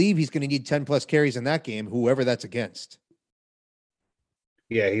 best believe he's going to need 10 plus carries in that game, whoever that's against.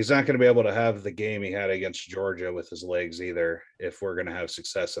 Yeah, he's not going to be able to have the game he had against Georgia with his legs either, if we're going to have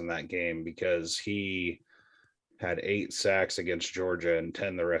success in that game, because he had 8 sacks against Georgia and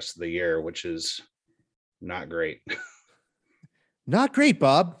 10 the rest of the year, which is not great. Not great,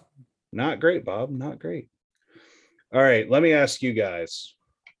 Bob. Not great, Bob. Not great. All right, let me ask you guys,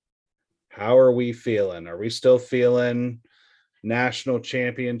 how are we feeling? Are we still feeling national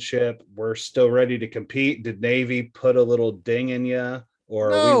championship? We're still ready to compete? Did Navy put a little ding in you?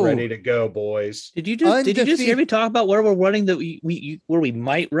 Or are we ready to go, boys? Did you just hear me talk about where we're running where we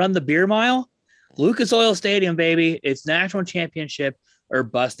might run the beer mile? Lucas Oil Stadium, baby. It's national championship or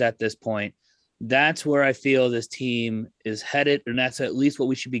bust at this point. That's where I feel this team is headed, and that's at least what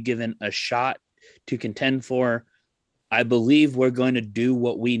we should be given a shot to contend for. I believe we're going to do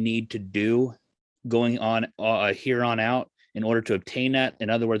what we need to do going on here on out in order to obtain that. In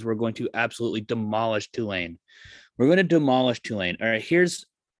other words, we're going to absolutely demolish Tulane. We're going to demolish Tulane. All right,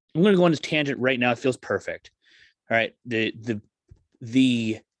 I'm going to go on this tangent right now. It feels perfect. All right, the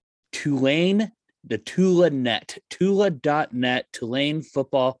Tulane, the Tula.net, Tula.net, Tulane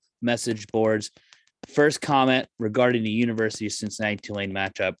football message boards. First comment regarding the University of Cincinnati Tulane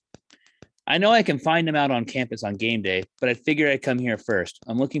matchup. I know I can find them out on campus on game day, but I figured I'd come here first.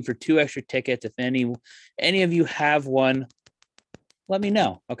 I'm looking for 2 extra tickets. If any of you have one, let me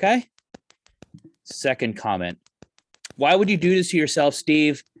know, okay? Second comment. Why would you do this to yourself,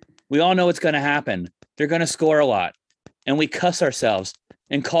 Steve? We all know what's going to happen. They're going to score a lot, and we cuss ourselves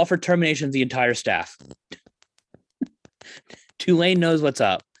and call for termination of the entire staff. Tulane knows what's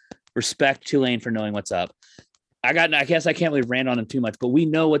up. Respect Tulane for knowing what's up. I guess I can't really rant on them too much, but we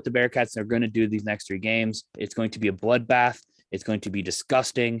know what the Bearcats are going to do these next 3 games. It's going to be a bloodbath. It's going to be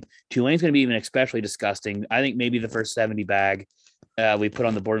disgusting. Tulane's going to be even especially disgusting. I think maybe the first 70 bag we put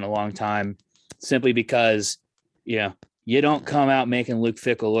on the board in a long time, simply because, you don't come out making Luke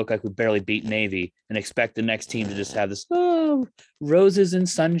Fickell look like we barely beat Navy and expect the next team to just have this, roses and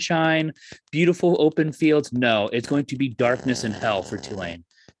sunshine, beautiful open fields. No, it's going to be darkness and hell for Tulane.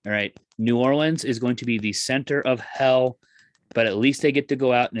 All right. New Orleans is going to be the center of hell, but at least they get to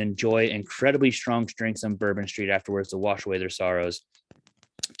go out and enjoy incredibly strong drinks on Bourbon Street afterwards to wash away their sorrows.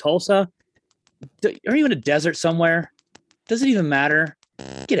 Tulsa, are you in a desert somewhere? Doesn't even matter.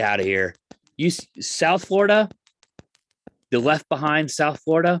 Get out of here. South Florida, the left behind South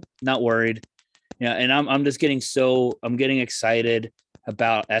Florida, not worried. And I'm getting excited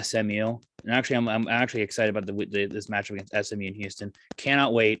about SMU. And actually, I'm actually excited about this matchup against SMU in Houston.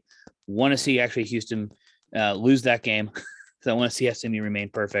 Cannot wait. Want to see actually Houston lose that game. So I want to see SMU remain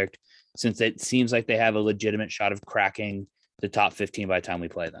perfect, since it seems like they have a legitimate shot of cracking the top 15 by the time we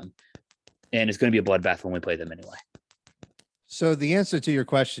play them. And it's going to be a bloodbath when we play them anyway. So the answer to your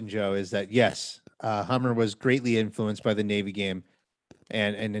question, Joe, is that yes, Hummer was greatly influenced by the Navy game,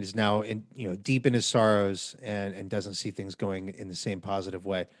 and is now deep in his sorrows and doesn't see things going in the same positive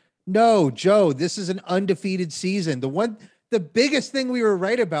way. No, Joe, this is an undefeated season. The biggest thing we were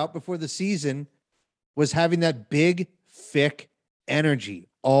right about before the season was having that big, thick energy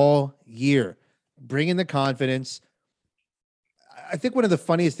all year, bringing the confidence. I think one of the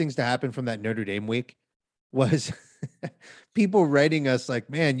funniest things to happen from that Notre Dame week was people writing us like,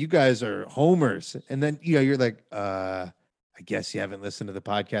 man, you guys are homers. And then, you're like, I guess you haven't listened to the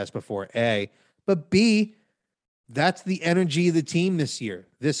podcast before, A, but B, that's the energy of the team this year.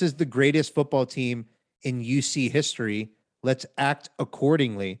 This is the greatest football team in UC history. Let's act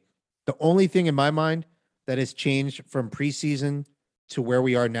accordingly. The only thing in my mind that has changed from preseason to where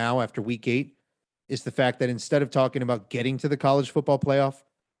we are now after week 8 is the fact that instead of talking about getting to the college football playoff,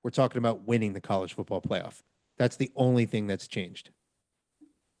 we're talking about winning the college football playoff. That's the only thing that's changed.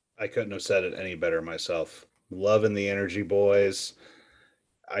 I couldn't have said it any better myself. Loving the energy, boys.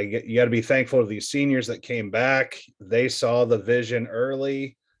 You got to be thankful to these seniors that came back. They saw the vision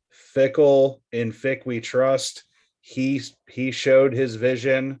early. Fickell, in Fick we trust. He showed his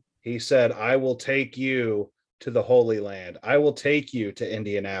vision. He said, I will take you to the Holy Land. I will take you to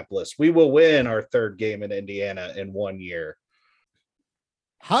Indianapolis. We will win our 3rd game in Indiana in 1 year.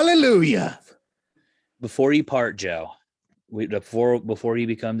 Hallelujah. Before you part, Joe, before you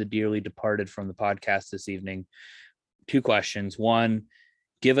become the dearly departed from the podcast this evening, 2 questions. One,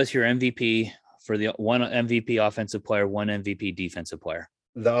 give us your MVP for the 1 MVP offensive player, 1 MVP defensive player.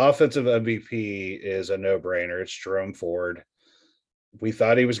 The offensive MVP is a no-brainer. It's Jerome Ford. We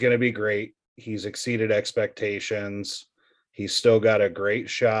thought he was going to be great. He's exceeded expectations. He's still got a great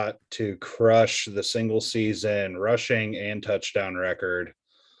shot to crush the single season rushing and touchdown record.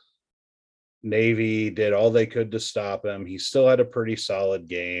 Navy did all they could to stop him. He still had a pretty solid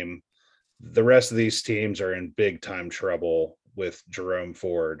game. The rest of these teams are in big time trouble with Jerome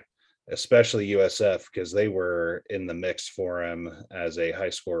Ford, especially USF, because they were in the mix for him as a high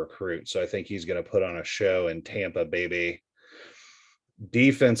school recruit. So I think he's going to put on a show in Tampa, baby.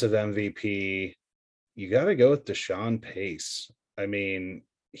 Defensive MVP, you got to go with Deshaun Pace. I mean,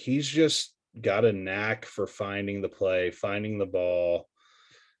 he's just got a knack for finding the play, finding the ball.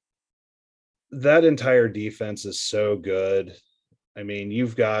 That entire defense is so good. I mean,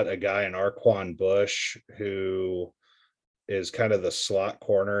 you've got a guy in Arquan Bush who is kind of the slot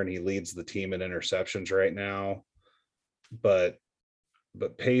corner, and he leads the team in interceptions right now. But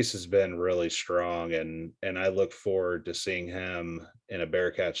but Pace has been really strong, and I look forward to seeing him in a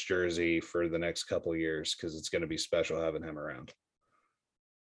Bearcats jersey for the next couple of years, because it's going to be special having him around.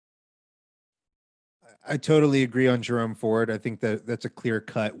 I totally agree on Jerome Ford. I think that that's a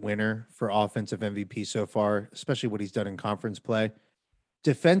clear-cut winner for offensive MVP so far, especially what he's done in conference play.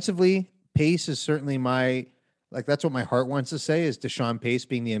 Defensively, Pace is certainly that's what my heart wants to say is Deshaun Pace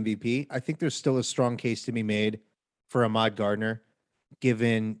being the MVP. I think there's still a strong case to be made for Ahmad Gardner,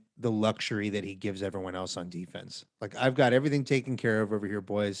 given the luxury that he gives everyone else on defense. Like, I've got everything taken care of over here,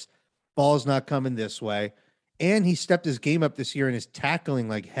 boys. Ball's not coming this way. And he stepped his game up this year and is tackling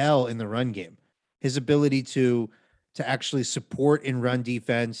like hell in the run game. His ability to actually support in run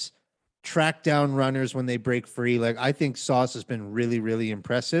defense, track down runners when they break free. Like, I think Sauce has been really, really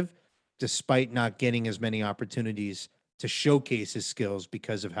impressive, despite not getting as many opportunities to showcase his skills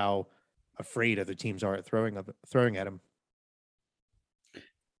because of how afraid other teams are at throwing at him.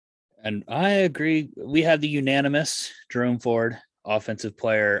 And I agree. We have the unanimous Jerome Ford offensive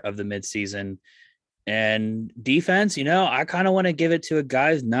player of the midseason. And defense, I kind of want to give it to a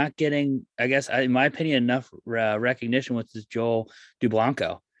guy who's not getting, I guess, in my opinion, enough recognition, with this Joel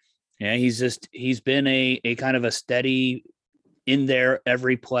Dublanco. Yeah, he's been a kind of a steady in there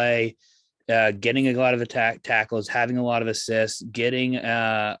every play, getting a lot of tackles, having a lot of assists, getting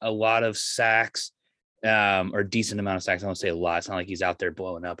a lot of sacks, or decent amount of sacks. I don't say a lot. It's not like he's out there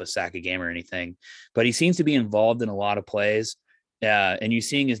blowing up a sack a game or anything, but he seems to be involved in a lot of plays. And you're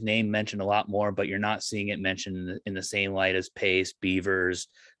seeing his name mentioned a lot more, but you're not seeing it mentioned in the same light as Pace, Beavers,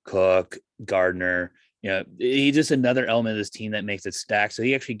 Cook, Gardner. He's just another element of this team that makes it stack. So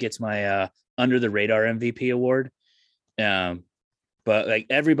he actually gets my under the radar MVP award. But like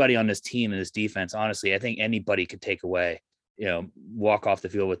everybody on this team and this defense, honestly, I think anybody could take away, walk off the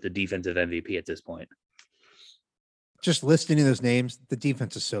field with the defensive MVP at this point. Just listening to those names, the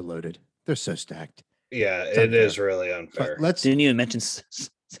defense is so loaded. They're so stacked. Yeah, it is really unfair. Didn't even mention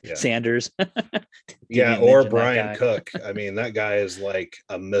Sanders. Yeah, or Brian Cook. I mean, that guy is like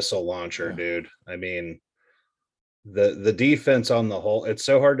a missile launcher, dude. I mean, the defense on the whole, it's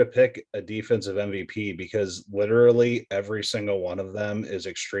so hard to pick a defensive MVP because literally every single one of them is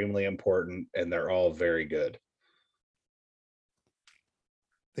extremely important and they're all very good.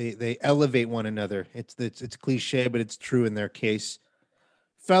 They elevate one another. It's cliche, but it's true in their case.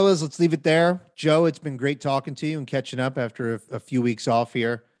 Fellas, let's leave it there. Joe, it's been great talking to you and catching up after a few weeks off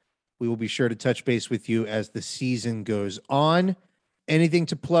here. We will be sure to touch base with you as the season goes on. Anything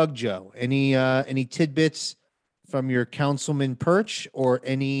to plug, Joe? Any tidbits from your councilman perch, or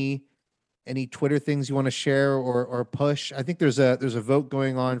any Twitter things you want to share or push? I think there's a vote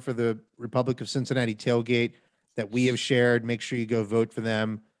going on for the Republic of Cincinnati tailgate that we have shared. Make sure you go vote for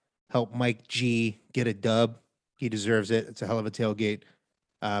them. Help Mike G get a dub. He deserves it. It's a hell of a tailgate.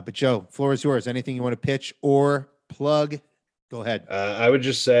 But Joe, floor is yours. Anything you want to pitch or plug? Go ahead. I would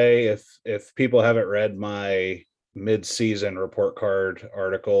just say if people haven't read my mid-season report card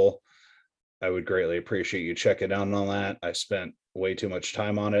article, I would greatly appreciate you checking out on that. I spent way too much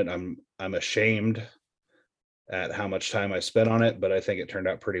time on it. I'm ashamed at how much time I spent on it, but I think it turned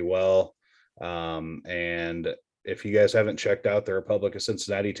out pretty well. And if you guys haven't checked out the Republic of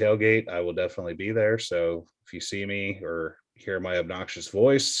Cincinnati tailgate, I will definitely be there. So if you see me or hear my obnoxious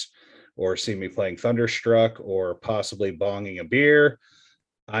voice or see me playing Thunderstruck or possibly bonging a beer,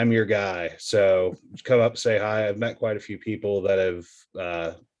 I'm your guy. So come up, say hi. I've met quite a few people that have,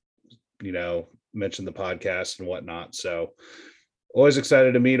 mentioned the podcast and whatnot. So always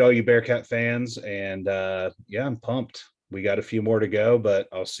excited to meet all you Bearcat fans. And I'm pumped. We got a few more to go, but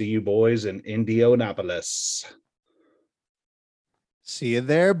I'll see you boys in Indianapolis. See you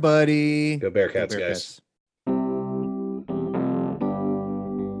there, buddy. Go Bearcats, guys.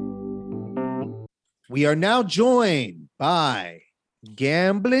 We are now joined by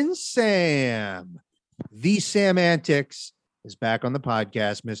Gambling Sam. The Sam Antics is back on the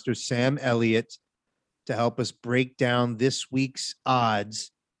podcast, Mr. Sam Elliott, to help us break down this week's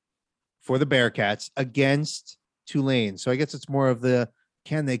odds for the Bearcats against Tulane. So I guess it's more of the,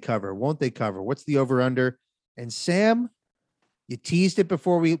 can they cover? Won't they cover? What's the over-under? And Sam, you teased it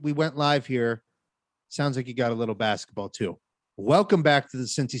before we went live here. Sounds like you got a little basketball too. Welcome back to the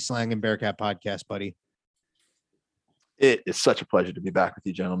Cincy Slang and Bearcat podcast, buddy. It is such a pleasure to be back with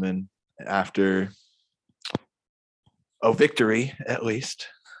you, gentlemen, after a victory, at least.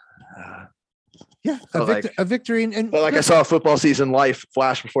 A victory. And like I saw football season life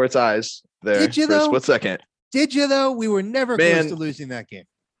flash before its eyes there. Did you, for though? a split second. Did you, though? We were never close to losing that game.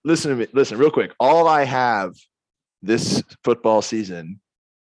 Listen to me. Listen, real quick. All I have this football season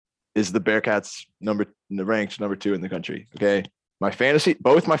is the Bearcats ranked number 2 in the country. Okay.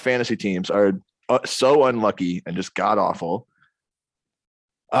 both my fantasy teams are so unlucky and just god awful.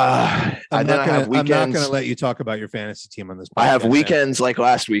 I'm And then I have not going weekends. to let you talk about your fantasy team on this podcast. I have Sam. weekends like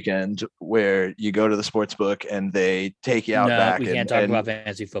last weekend where you go to the sports book and they take you out No, back we and, can't talk and about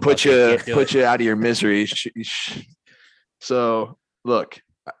fantasy football. put so we you can't do put it. you out of your misery. So look,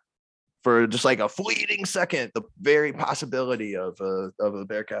 for just like a fleeting second, the very possibility of a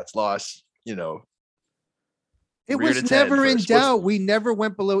Bearcats loss, It reared was its head never for in sports- doubt. We never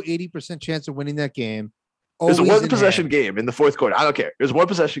went below 80% chance of winning that game. It was a Always one in possession hand. game in the fourth quarter. I don't care. It was one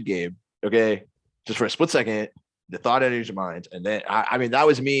possession game. Okay. Just for a split second, the thought enters your mind. And then, I mean, that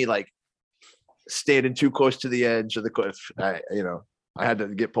was me like standing too close to the edge of the cliff. I had to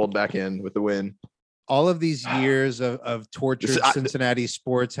get pulled back in with the win. All of these years of tortured Cincinnati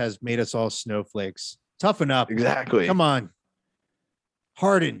sports has made us all snowflakes. Toughen up. Exactly. Come on.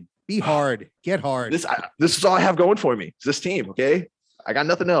 Harden. Be hard. Get hard. This is all I have going for me. It's this team. Okay. I got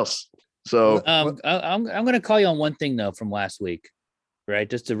nothing else. So I'm going to call you on one thing though from last week, right?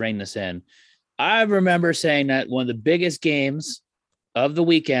 Just to rein this in. I remember saying that one of the biggest games of the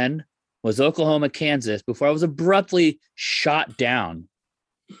weekend was Oklahoma, Kansas before I was abruptly shot down.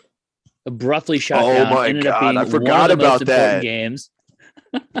 Oh My my Ended up God. being I forgot one of the most about that. important games.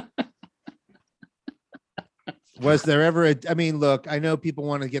 Was there ever look, I know people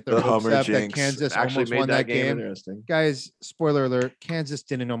want to get their The hopes Hummer up that jinx Kansas actually almost made won that game. interesting. Guys, spoiler alert, Kansas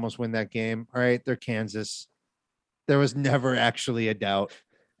didn't almost win that game. All right, they're Kansas. There was never actually a doubt,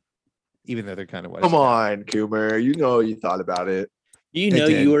 even though they're kind of Come on, Coomer. You know you thought about it. You They know,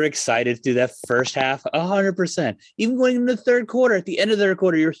 did. you were excited to do that first half 100%. Even going into the third quarter, at the end of the third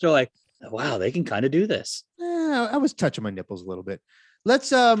quarter, you're still like, wow, they can kind of do this. I was touching my nipples a little bit. Let's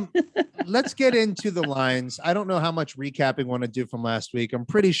get into the lines. I don't know how much recapping we want to do from last week. I'm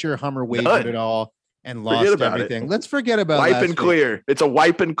pretty sure Hummer wagered None. it all and Forget lost about it. everything. Let's forget about Wipe last and week. clear. It's a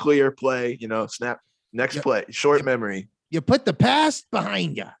wipe and clear play. Snap. Next Yep. play. Short Yep. memory. You put the past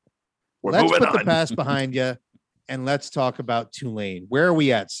behind you. We're Let's moving put the on. past behind you and let's talk about Tulane. Where are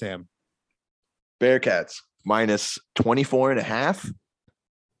we at, Sam? Bearcats minus 24.5.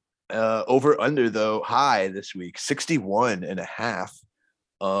 Over under though high this week, 61.5.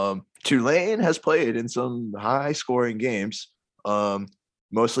 Tulane has played in some high scoring games,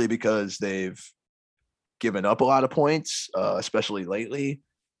 mostly because they've given up a lot of points, especially lately.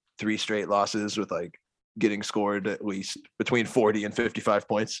 3 straight losses with like getting scored at least between 40 and 55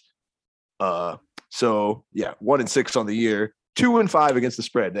 points. So yeah, 1-6 on the year, 2-5 against the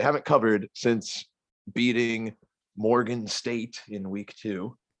spread. They haven't covered since beating Morgan State in week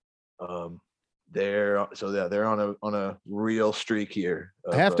 2. They're on a real streak here.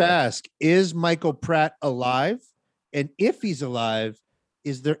 I have to ask, is Michael Pratt alive? And if he's alive,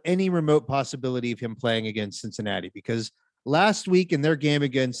 is there any remote possibility of him playing against Cincinnati? Because last week in their game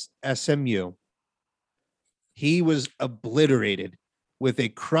against SMU, he was obliterated with a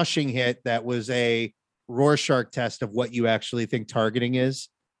crushing hit that was a Rorschach test of what you actually think targeting is.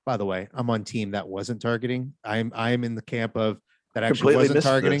 By the way, I'm on team that wasn't targeting. I'm in the camp of that actually completely wasn't missed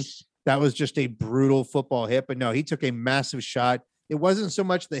targeting. this. That was just a brutal football hit, but no, he took a massive shot. It wasn't so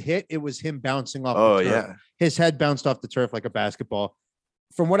much the hit, it was him bouncing off Oh the turf. yeah. His head bounced off the turf like a basketball.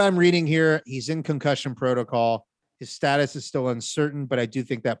 From what I'm reading here, he's in concussion protocol. His status is still uncertain, but I do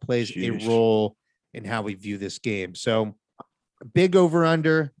think that plays Sheesh. a role in how we view this game. So big over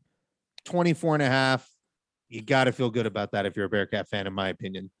under 24.5. You got to feel good about that if you're a Bearcat fan, in my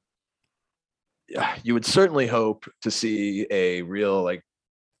opinion. Yeah, you would certainly hope to see a real like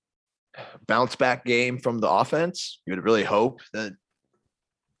bounce back game from the offense. You would really hope that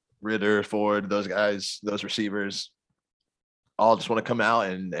Ritter, Ford, those guys, those receivers all just want to come out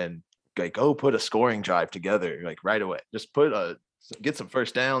and like go put a scoring drive together like right away. Just get some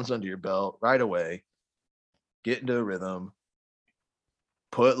first downs under your belt right away. Get into a rhythm.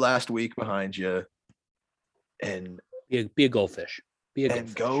 Put last week behind you and Be a goldfish. Be a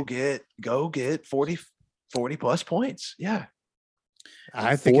and goldfish. go get 40 plus points. Yeah.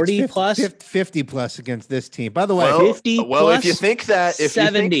 I think 40 it's 50 plus? 50 plus against this team. By the way, Well, 50 if you plus think that,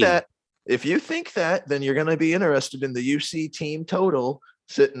 70. if you think that, then you're going to be interested in the UC team total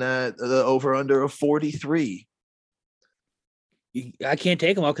sitting at the over under of 43. I can't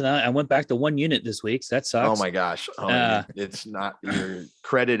take them all because I went back to 1 unit this week. So that sucks. Oh my gosh. It's not your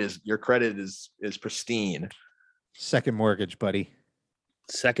credit is pristine. second mortgage, buddy.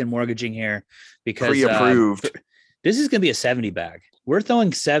 Second mortgaging here because Pre-approved. this is going to be a 70 bag. We're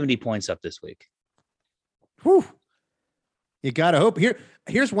throwing 70 points up this week. Whew. You got to hope.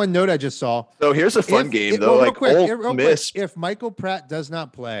 Here's one note I just saw. So here's a fun game though. real Like quick, Ole real quick, Miss. if Michael Pratt does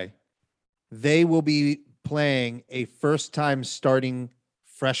not play, they will be playing a first-time starting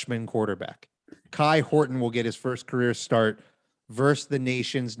freshman quarterback. Kai Horton will get his first career start versus the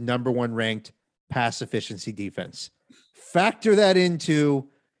nation's number 1 ranked pass efficiency defense. Factor that into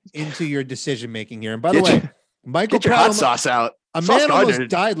your decision making here. And by the way, Michael Get your hot Pratt, sauce out. a Sauce man Gardner almost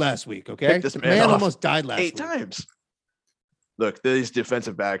died last week. Okay, picked this the man man off almost died last 8 week. times. Look, these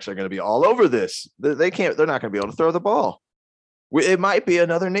defensive backs are going to be all over this. They can't. They're not going to be able to throw the ball. It might be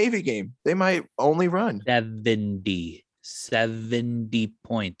another Navy game. They might only run 70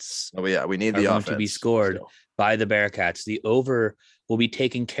 points. Oh yeah, we need are the going offense to be scored still. by the Bearcats. The over will be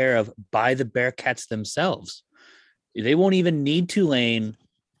taken care of by the Bearcats themselves. They won't even need Tulane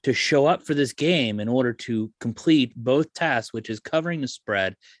to show up for this game in order to complete both tasks, which is covering the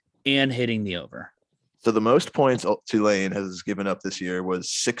spread and hitting the over. So the most points Tulane has given up this year was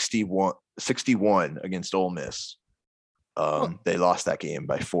 61 against Ole Miss. They lost that game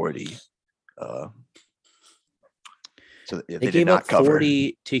by 40. So they gave did not up cover.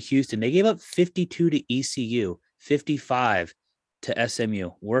 40 to Houston. They gave up 52 to ECU, 55 to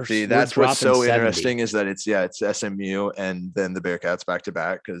SMU. See, that's what's so interesting is that it's SMU and then the Bearcats back to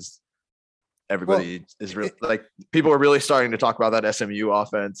back because everybody is really people are really starting to talk about that SMU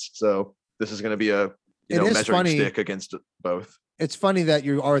offense. So this is going to be a measuring stick against both. It's funny that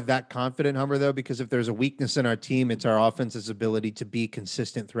you are that confident, Hummer, though, because if there's a weakness in our team, it's our offense's ability to be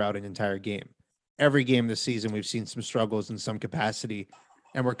consistent throughout an entire game. Every game this season, we've seen some struggles in some capacity,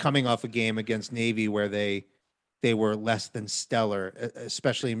 and we're coming off a game against Navy where they were less than stellar,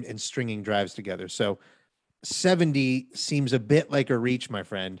 especially in stringing drives together. So 70 seems a bit like a reach, my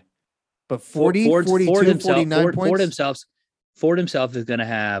friend. But 40, 42, 49 points. Ford himself is going to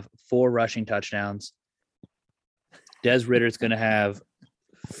have 4 rushing touchdowns. Des Ritter's going to have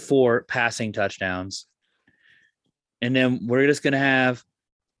 4 passing touchdowns. And then we're just going to have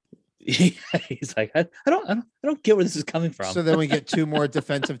he's like, I don't get where this is coming from. So then we get 2 more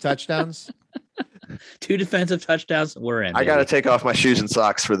defensive touchdowns. 2 defensive touchdowns. We're in. I got to take off my shoes and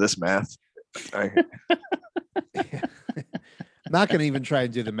socks for this math. Not going to even try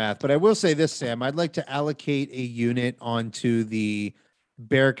and do the math, but I will say this, Sam. I'd like to allocate a unit onto the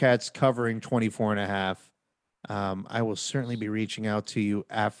Bearcats covering 24.5. I will certainly be reaching out to you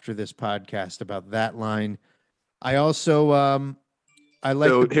after this podcast about that line. I also,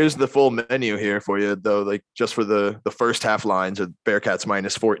 So here's the full menu here for you, though. Like just for the first half lines of Bearcats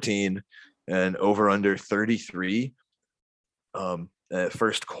minus 14 and over under 33.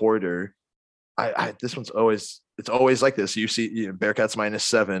 First quarter, this one's always like this. You see, Bearcats minus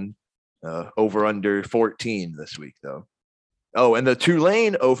 7, over under 14 this week though. Oh, and the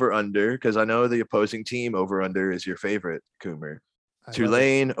Tulane over under, because I know the opposing team over under is your favorite, Coomer.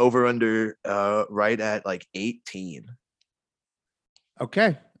 Tulane over under right at like 18.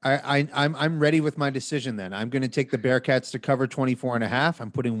 Okay. I'm ready with my decision then. I'm going to take the Bearcats to cover 24.5.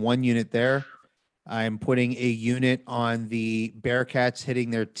 I'm putting 1 unit there. I'm putting a unit on the Bearcats hitting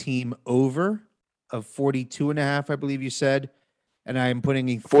their team over of 42.5, I believe you said. And I'm putting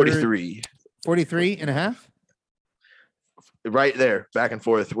a 43. 43.5? Right there, back and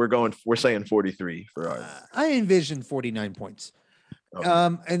forth. We're saying 43 for ours. I envision 49 points.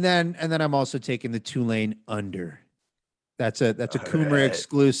 Okay. And then I'm also taking the Tulane under. That's a Coomer right.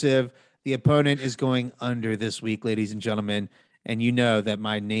 exclusive. The opponent is going under this week, ladies and gentlemen. And you know that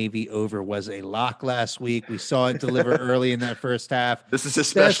my Navy over was a lock last week. We saw it deliver early in that first half. This is a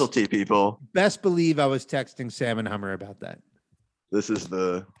specialty, people. Best believe I was texting Sam and Hummer about that. This is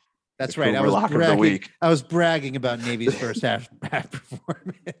That's right. I was bragging about Navy's first half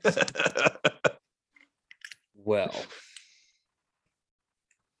performance. Well,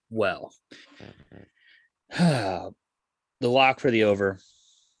 the lock for the over,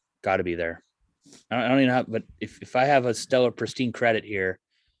 got to be there. I don't even know how, but if I have a stellar pristine credit here,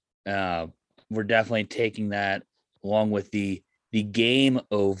 we're definitely taking that along with the game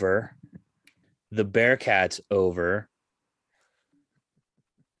over, the Bearcats over.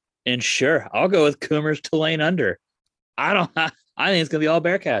 And sure, I'll go with Coomer's Tulane under. I think it's gonna be all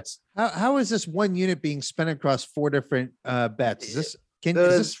Bearcats. How is this 1 unit being spent across 4 different bets? Is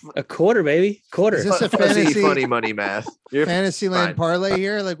this a quarter, baby? Quarter. Is this a fantasy funny money math? Fantasyland parlay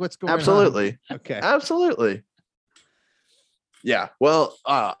here? Like what's going Absolutely. on? Okay. Absolutely. Yeah. Well,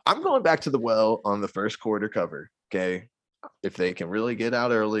 I'm going back to the well on the first quarter cover. Okay. If they can really get out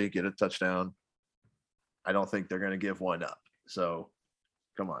early, get a touchdown, I don't think they're going to give one up. So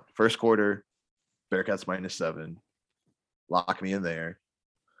come on. First quarter, Bearcats minus 7. Lock me in there.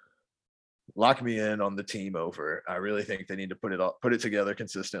 Lock me in on the team over. I really think they need to put it together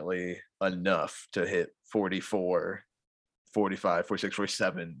consistently enough to hit 44, 45, 46,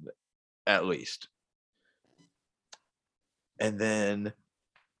 47 at least. And then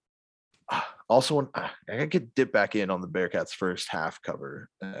also, I could dip back in on the Bearcats first half cover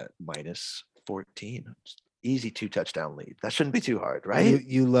at -14. Easy 2-touchdown lead. That shouldn't be too hard, right?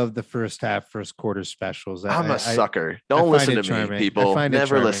 You love the first half, first quarter specials. I'm a sucker. I Don't find listen it to charming. me, I people. find it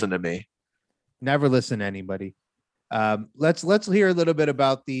Never charming. listen to me. Never listen to anybody. Let's hear a little bit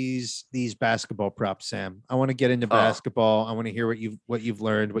about these basketball props, Sam. I want to get into basketball. I want to hear what you've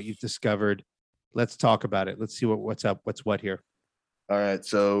learned, what you've discovered. Let's talk about it. Let's see what's up, what's what here. All right.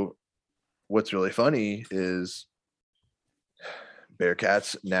 So what's really funny is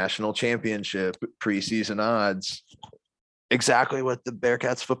Bearcats national championship preseason odds. Exactly what the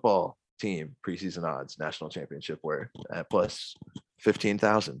Bearcats football team preseason odds national championship were at plus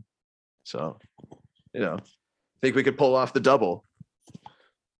 15,000. So, think we could pull off the double.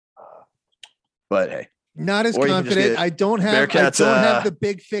 But hey, not as or you can just confident. get I don't have Bearcats, have the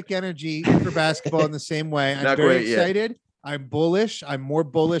big thick energy for basketball in the same way. I'm Not very quite yet. excited. I'm bullish. I'm more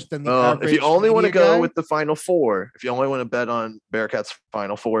bullish than the if average. you only want to media go guy. with the Final Four, if you only want to bet on Bearcats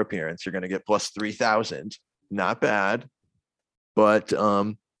Final Four appearance, you're going to get plus 3,000. Not bad. But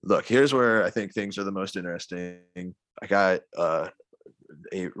look, here's where I think things are the most interesting. I got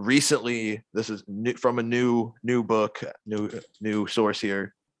this is new, from a new book, new source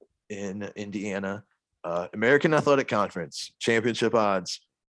here in Indiana. American Athletic Conference championship odds.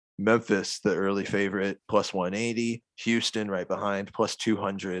 Memphis, the early favorite, plus 180. Houston right behind, plus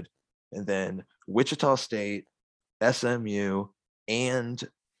 200. And then Wichita State, SMU, and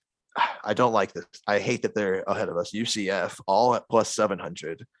I don't like this. I hate that they're ahead of us. UCF, all at plus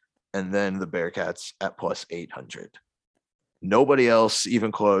 700. And then the Bearcats at plus 800. Nobody else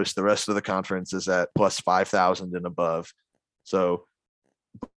even close. The rest of the conference is at plus 5,000 and above. So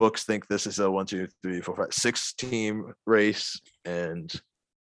books think this is a 1, 2, 3, 4, 5, 6-team race. And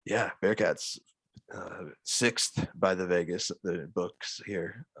yeah, Bearcats 6th by the books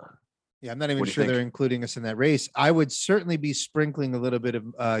here. Yeah, I'm not even What do you sure they're think? including us in that race. I would certainly be sprinkling a little bit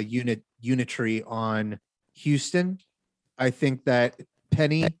of unitary on Houston. I think that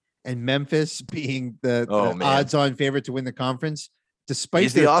Penny and Memphis being the Man. odds-on favorite to win the conference, despite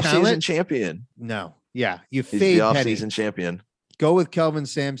He's the their offseason talent. champion. No, yeah, you He's fade the Penny. offseason champion. Go with Kelvin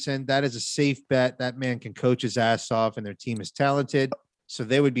Sampson. That is a safe bet. That man can coach his ass off, and their team is talented. So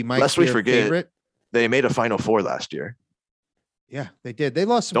they would be my Lest we clear forget, favorite. They made a Final Four last year. Yeah, they did. They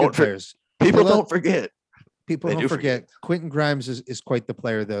lost some Don't good for- players. People They lo- don't forget. People They don't do forget. Quentin Grimes is quite the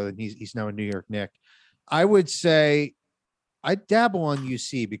player, though, and he's now a New York Knick. I would say I dabble on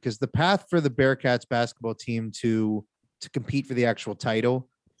UC because the path for the Bearcats basketball team to compete for the actual title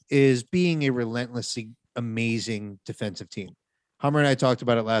is being a relentlessly amazing defensive team. Hummer and I talked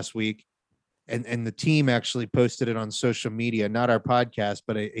about it last week, and the team actually posted it on social media, not our podcast,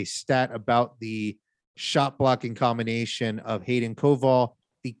 but a stat about the shot blocking combination of Hayden Koval,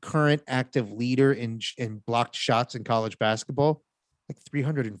 the current active leader in blocked shots in college basketball, like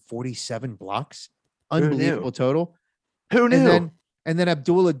 347 blocks. Unbelievable total. Who knew? And then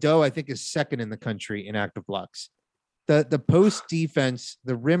Abdullah Doe, I think, is second in the country in active blocks. The post defense,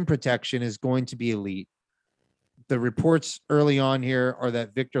 the rim protection is going to be elite. The reports early on here are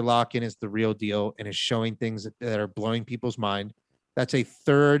that Victor Locken is the real deal and is showing things that are blowing people's mind. That's a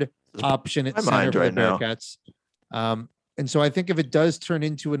third option at My center mind for right the now. Bearcats. And so I think if it does turn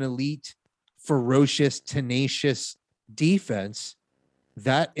into an elite, ferocious, tenacious defense,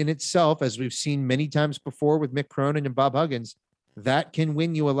 that in itself, as we've seen many times before with Mick Cronin and Bob Huggins, that can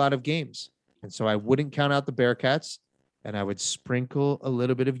win you a lot of games. And so I wouldn't count out the Bearcats, and I would sprinkle a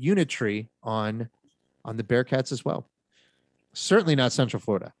little bit of unitary on the Bearcats as well. Certainly not Central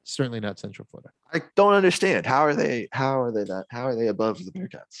Florida. Certainly not Central Florida. I don't understand. How are they above the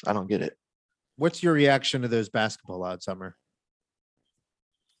Bearcats? I don't get it. What's your reaction to those basketball odds, Summer?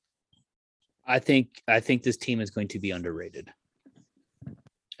 I think this team is going to be underrated.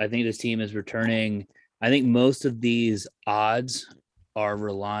 I think this team is returning. I think most of these odds are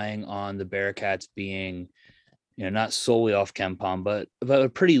relying on the Bearcats being, not solely off KenPom,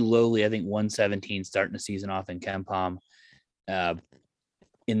 but pretty lowly. I think 117 starting the season off in KenPom. And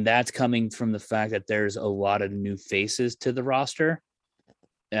that's coming from the fact that there's a lot of new faces to the roster.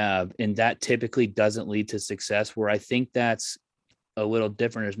 And that typically doesn't lead to success. Where I think that's a little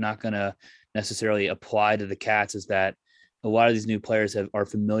different, is not going to necessarily apply to the Cats, is that a lot of these new players are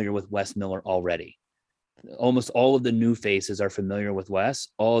familiar with Wes Miller already. Almost all of the new faces are familiar with Wes.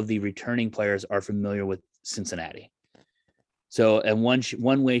 All of the returning players are familiar with Cincinnati. So, in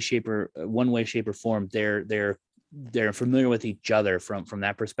one way, shape, or form, they're familiar with each other from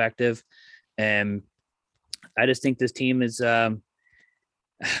that perspective. And I just think this team is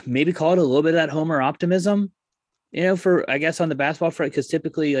maybe call it a little bit of that Homer optimism. for I guess on the basketball front, because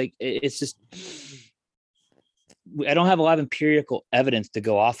typically like it's just I don't have a lot of empirical evidence to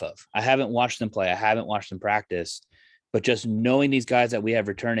go off of. I haven't watched them play. I haven't watched them practice, but just knowing these guys that we have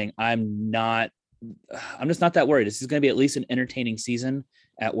returning, I'm just not that worried. This is going to be at least an entertaining season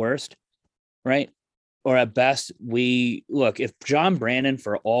at worst, right? Or at best, if John Brandon,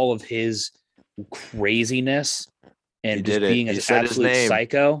 for all of his craziness and just being an absolute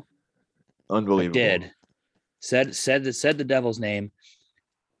psycho, unbelievable, said the devil's name.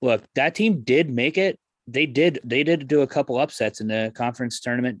 Look, that team did make it. They did do a couple upsets in the conference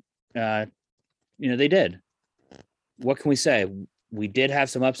tournament. They did. What can we say? We did have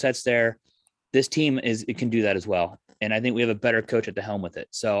some upsets there. This team it can do that as well. And I think we have a better coach at the helm with it.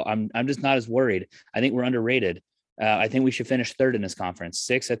 So I'm just not as worried. I think we're underrated. I think we should finish third in this conference.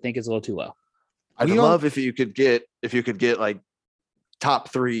 6, I think, is a little too low. I'd love if you could get like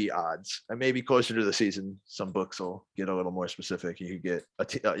top 3 odds, and maybe closer to the season, some books will get a little more specific. You could get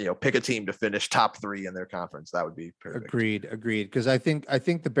pick a team to finish top 3 in their conference. That would be perfect. Agreed. Because I think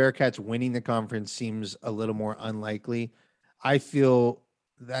the Bearcats winning the conference seems a little more unlikely. I feel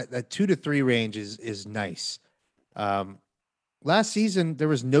that 2 to 3 range is nice. Last season, there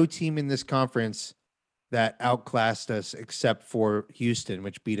was no team in this conference that outclassed us except for Houston,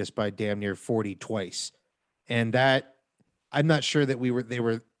 which beat us by damn near 40 twice. And that, I'm not sure that they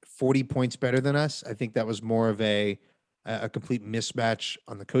were 40 points better than us. I think that was more of a complete mismatch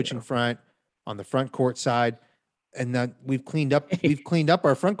on the coaching front, on the front court side. And then we've cleaned up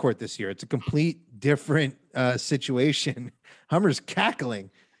our front court this year. It's a complete different situation. Hummer's cackling.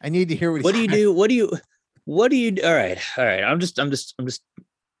 I need to hear what do you do? What do you all right. I'm just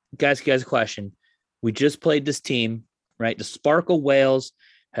guys, a question. We just played this team, right? The Sparkle Whales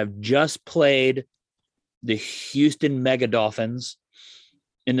have just played the Houston Mega Dolphins,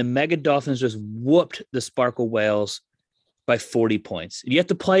 and the Mega Dolphins just whooped the Sparkle Whales by 40 points. You have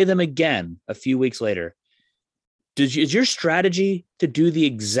to play them again a few weeks later. Is your strategy to do the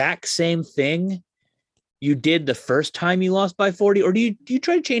exact same thing you did the first time you lost by 40, or do you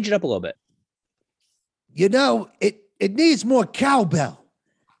try to change it up a little bit? It needs more cowbell.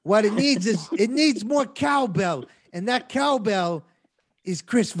 What it needs is more cowbell, and that cowbell is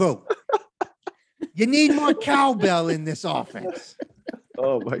Chris Vogt. You need more cowbell in this offense.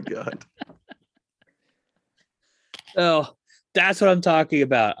 Oh my God. Oh, that's what I'm talking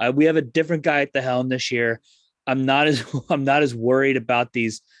about. We have a different guy at the helm this year. I'm not as worried about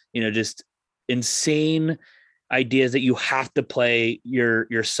these, just insane ideas that you have to play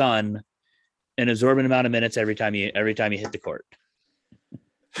your son an absorbent amount of minutes every time you hit the court.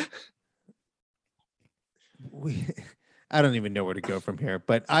 I don't even know where to go from here,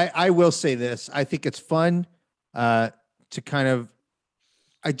 but I will say this. I think it's fun to kind of,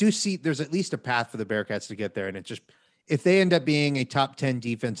 I do see there's at least a path for the Bearcats to get there. And if they end up being a top 10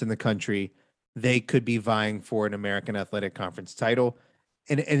 defense in the country, they could be vying for an American Athletic Conference title.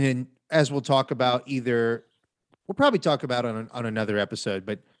 And then, as we'll talk about we'll probably talk about on another episode,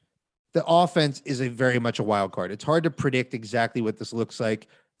 but the offense is very much a wild card. It's hard to predict exactly what this looks like.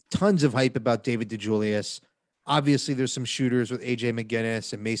 Tons of hype about David DeJulius. Obviously, there's some shooters with AJ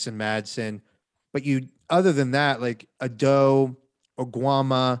McGinnis and Mason Madsen, but other than that, like Ado,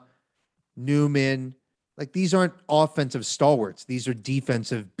 Oguama, Newman, like these aren't offensive stalwarts. These are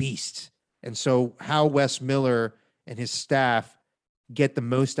defensive beasts. And so how Wes Miller and his staff get the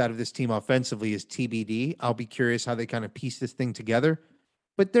most out of this team offensively is TBD. I'll be curious how they kind of piece this thing together.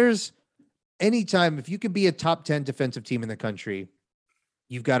 But there's anytime, if you could be a top 10 defensive team in the country,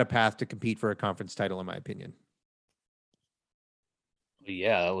 you've got a path to compete for a conference title, in my opinion.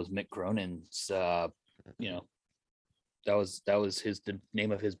 Yeah, that was Mick Cronin's, that was the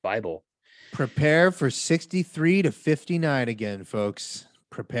name of his Bible. Prepare for 63 to 59 again, folks.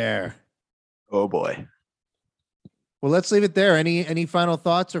 Prepare. Oh boy. Well, let's leave it there. Any final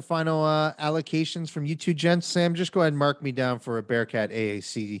thoughts or final allocations from you two gents? Sam, just go ahead and mark me down for a Bearcat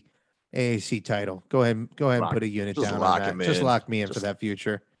AAC title. Go ahead and put a unit down on that. Just lock me in for that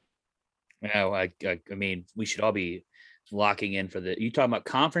future. No, I mean, we should all be locking in for you talking about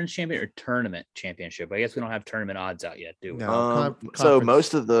conference champion or tournament championship? I guess we don't have tournament odds out yet, do we? No, so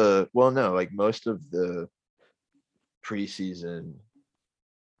most of the preseason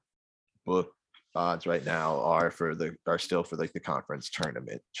book odds right now are still for like the conference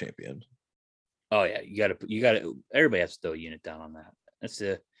tournament champion. Oh yeah, you gotta everybody has to throw a unit down on that.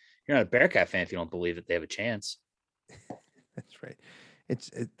 You're not a Bearcat fan if you don't believe that they have a chance. That's right.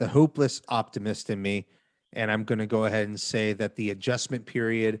 It's the hopeless optimist in me. And I'm going to go ahead and say that the adjustment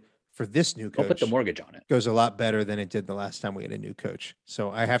period for this new coach put the mortgage on it. Goes a lot better than it did the last time we had a new coach.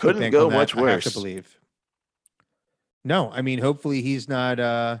 So I have Couldn't to bank go on that. much worse. I have to believe. No, I mean, hopefully he's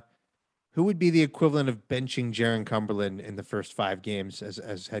not. Who would be the equivalent of benching Jaron Cumberland in the first 5 games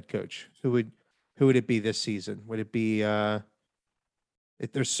as head coach? Who would it be this season? Would it be?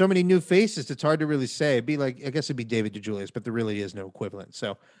 There's so many new faces, it's hard to really say. It'd be like, I guess it'd be David DeJulius, but there really is no equivalent.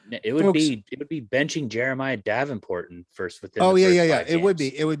 So It would Folks- be benching Jeremiah Davenport in first within. oh the yeah, first yeah. 5 It would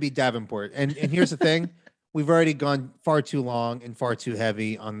games. be. It would be Davenport. And here's the thing: we've already gone far too long and far too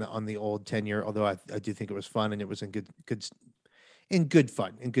heavy on the old tenure. Although I do think it was fun and it was in good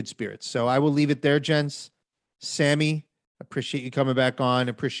fun, in good spirits. So I will leave it there, gents. Sammy, appreciate you coming back on.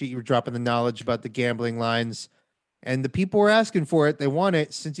 Appreciate you dropping the knowledge about the gambling lines. And the people are asking for it. They want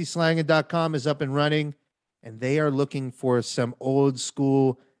it. CincySlangin.com is up and running, and they are looking for some old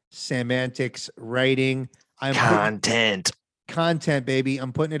school semantics writing. I'm putting content, baby.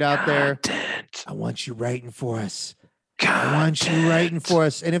 I'm putting it out there. Content. I want you writing for us. I want you writing for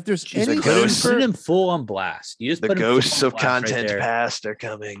us. And if there's She's a any ghost. Put super, him full on blast. You just The put him full ghosts on of blast right content there. past are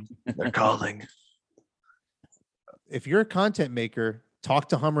coming. They're calling. if you're a content maker, talk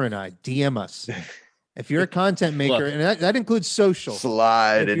to Hummer and I. DM us. If you're a content maker, Look. and that includes social,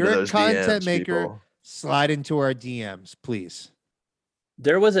 Slide if into you're a those content DMs, maker, people. slide into our DMs, please.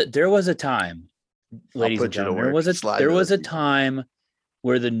 There was a time, ladies put and you to gentlemen. work. Slide There into was a those DMs. time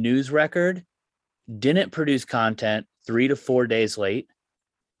where the news record didn't produce content 3 to 4 days late.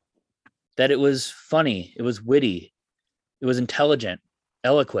 That it was funny, it was witty, it was intelligent,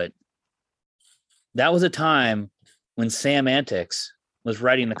 eloquent. That was a time when Sam Antics was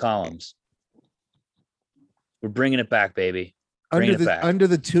writing the columns. We're bringing it back, baby. Bringing it back. Under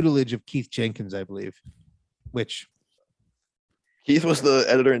the tutelage of Keith Jenkins, I believe. Which Keith was the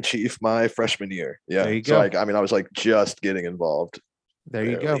editor in chief my freshman year. Yeah. There you So go. I was like just getting involved. there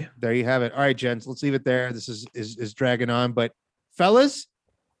you go. Barely. There you have it. All right, gents, let's leave it there. This is dragging on, but fellas,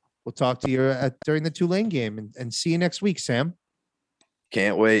 we'll talk to you during the Tulane game and see you next week, Sam.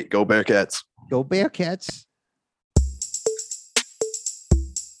 Can't wait. Go Bearcats. Go Bearcats.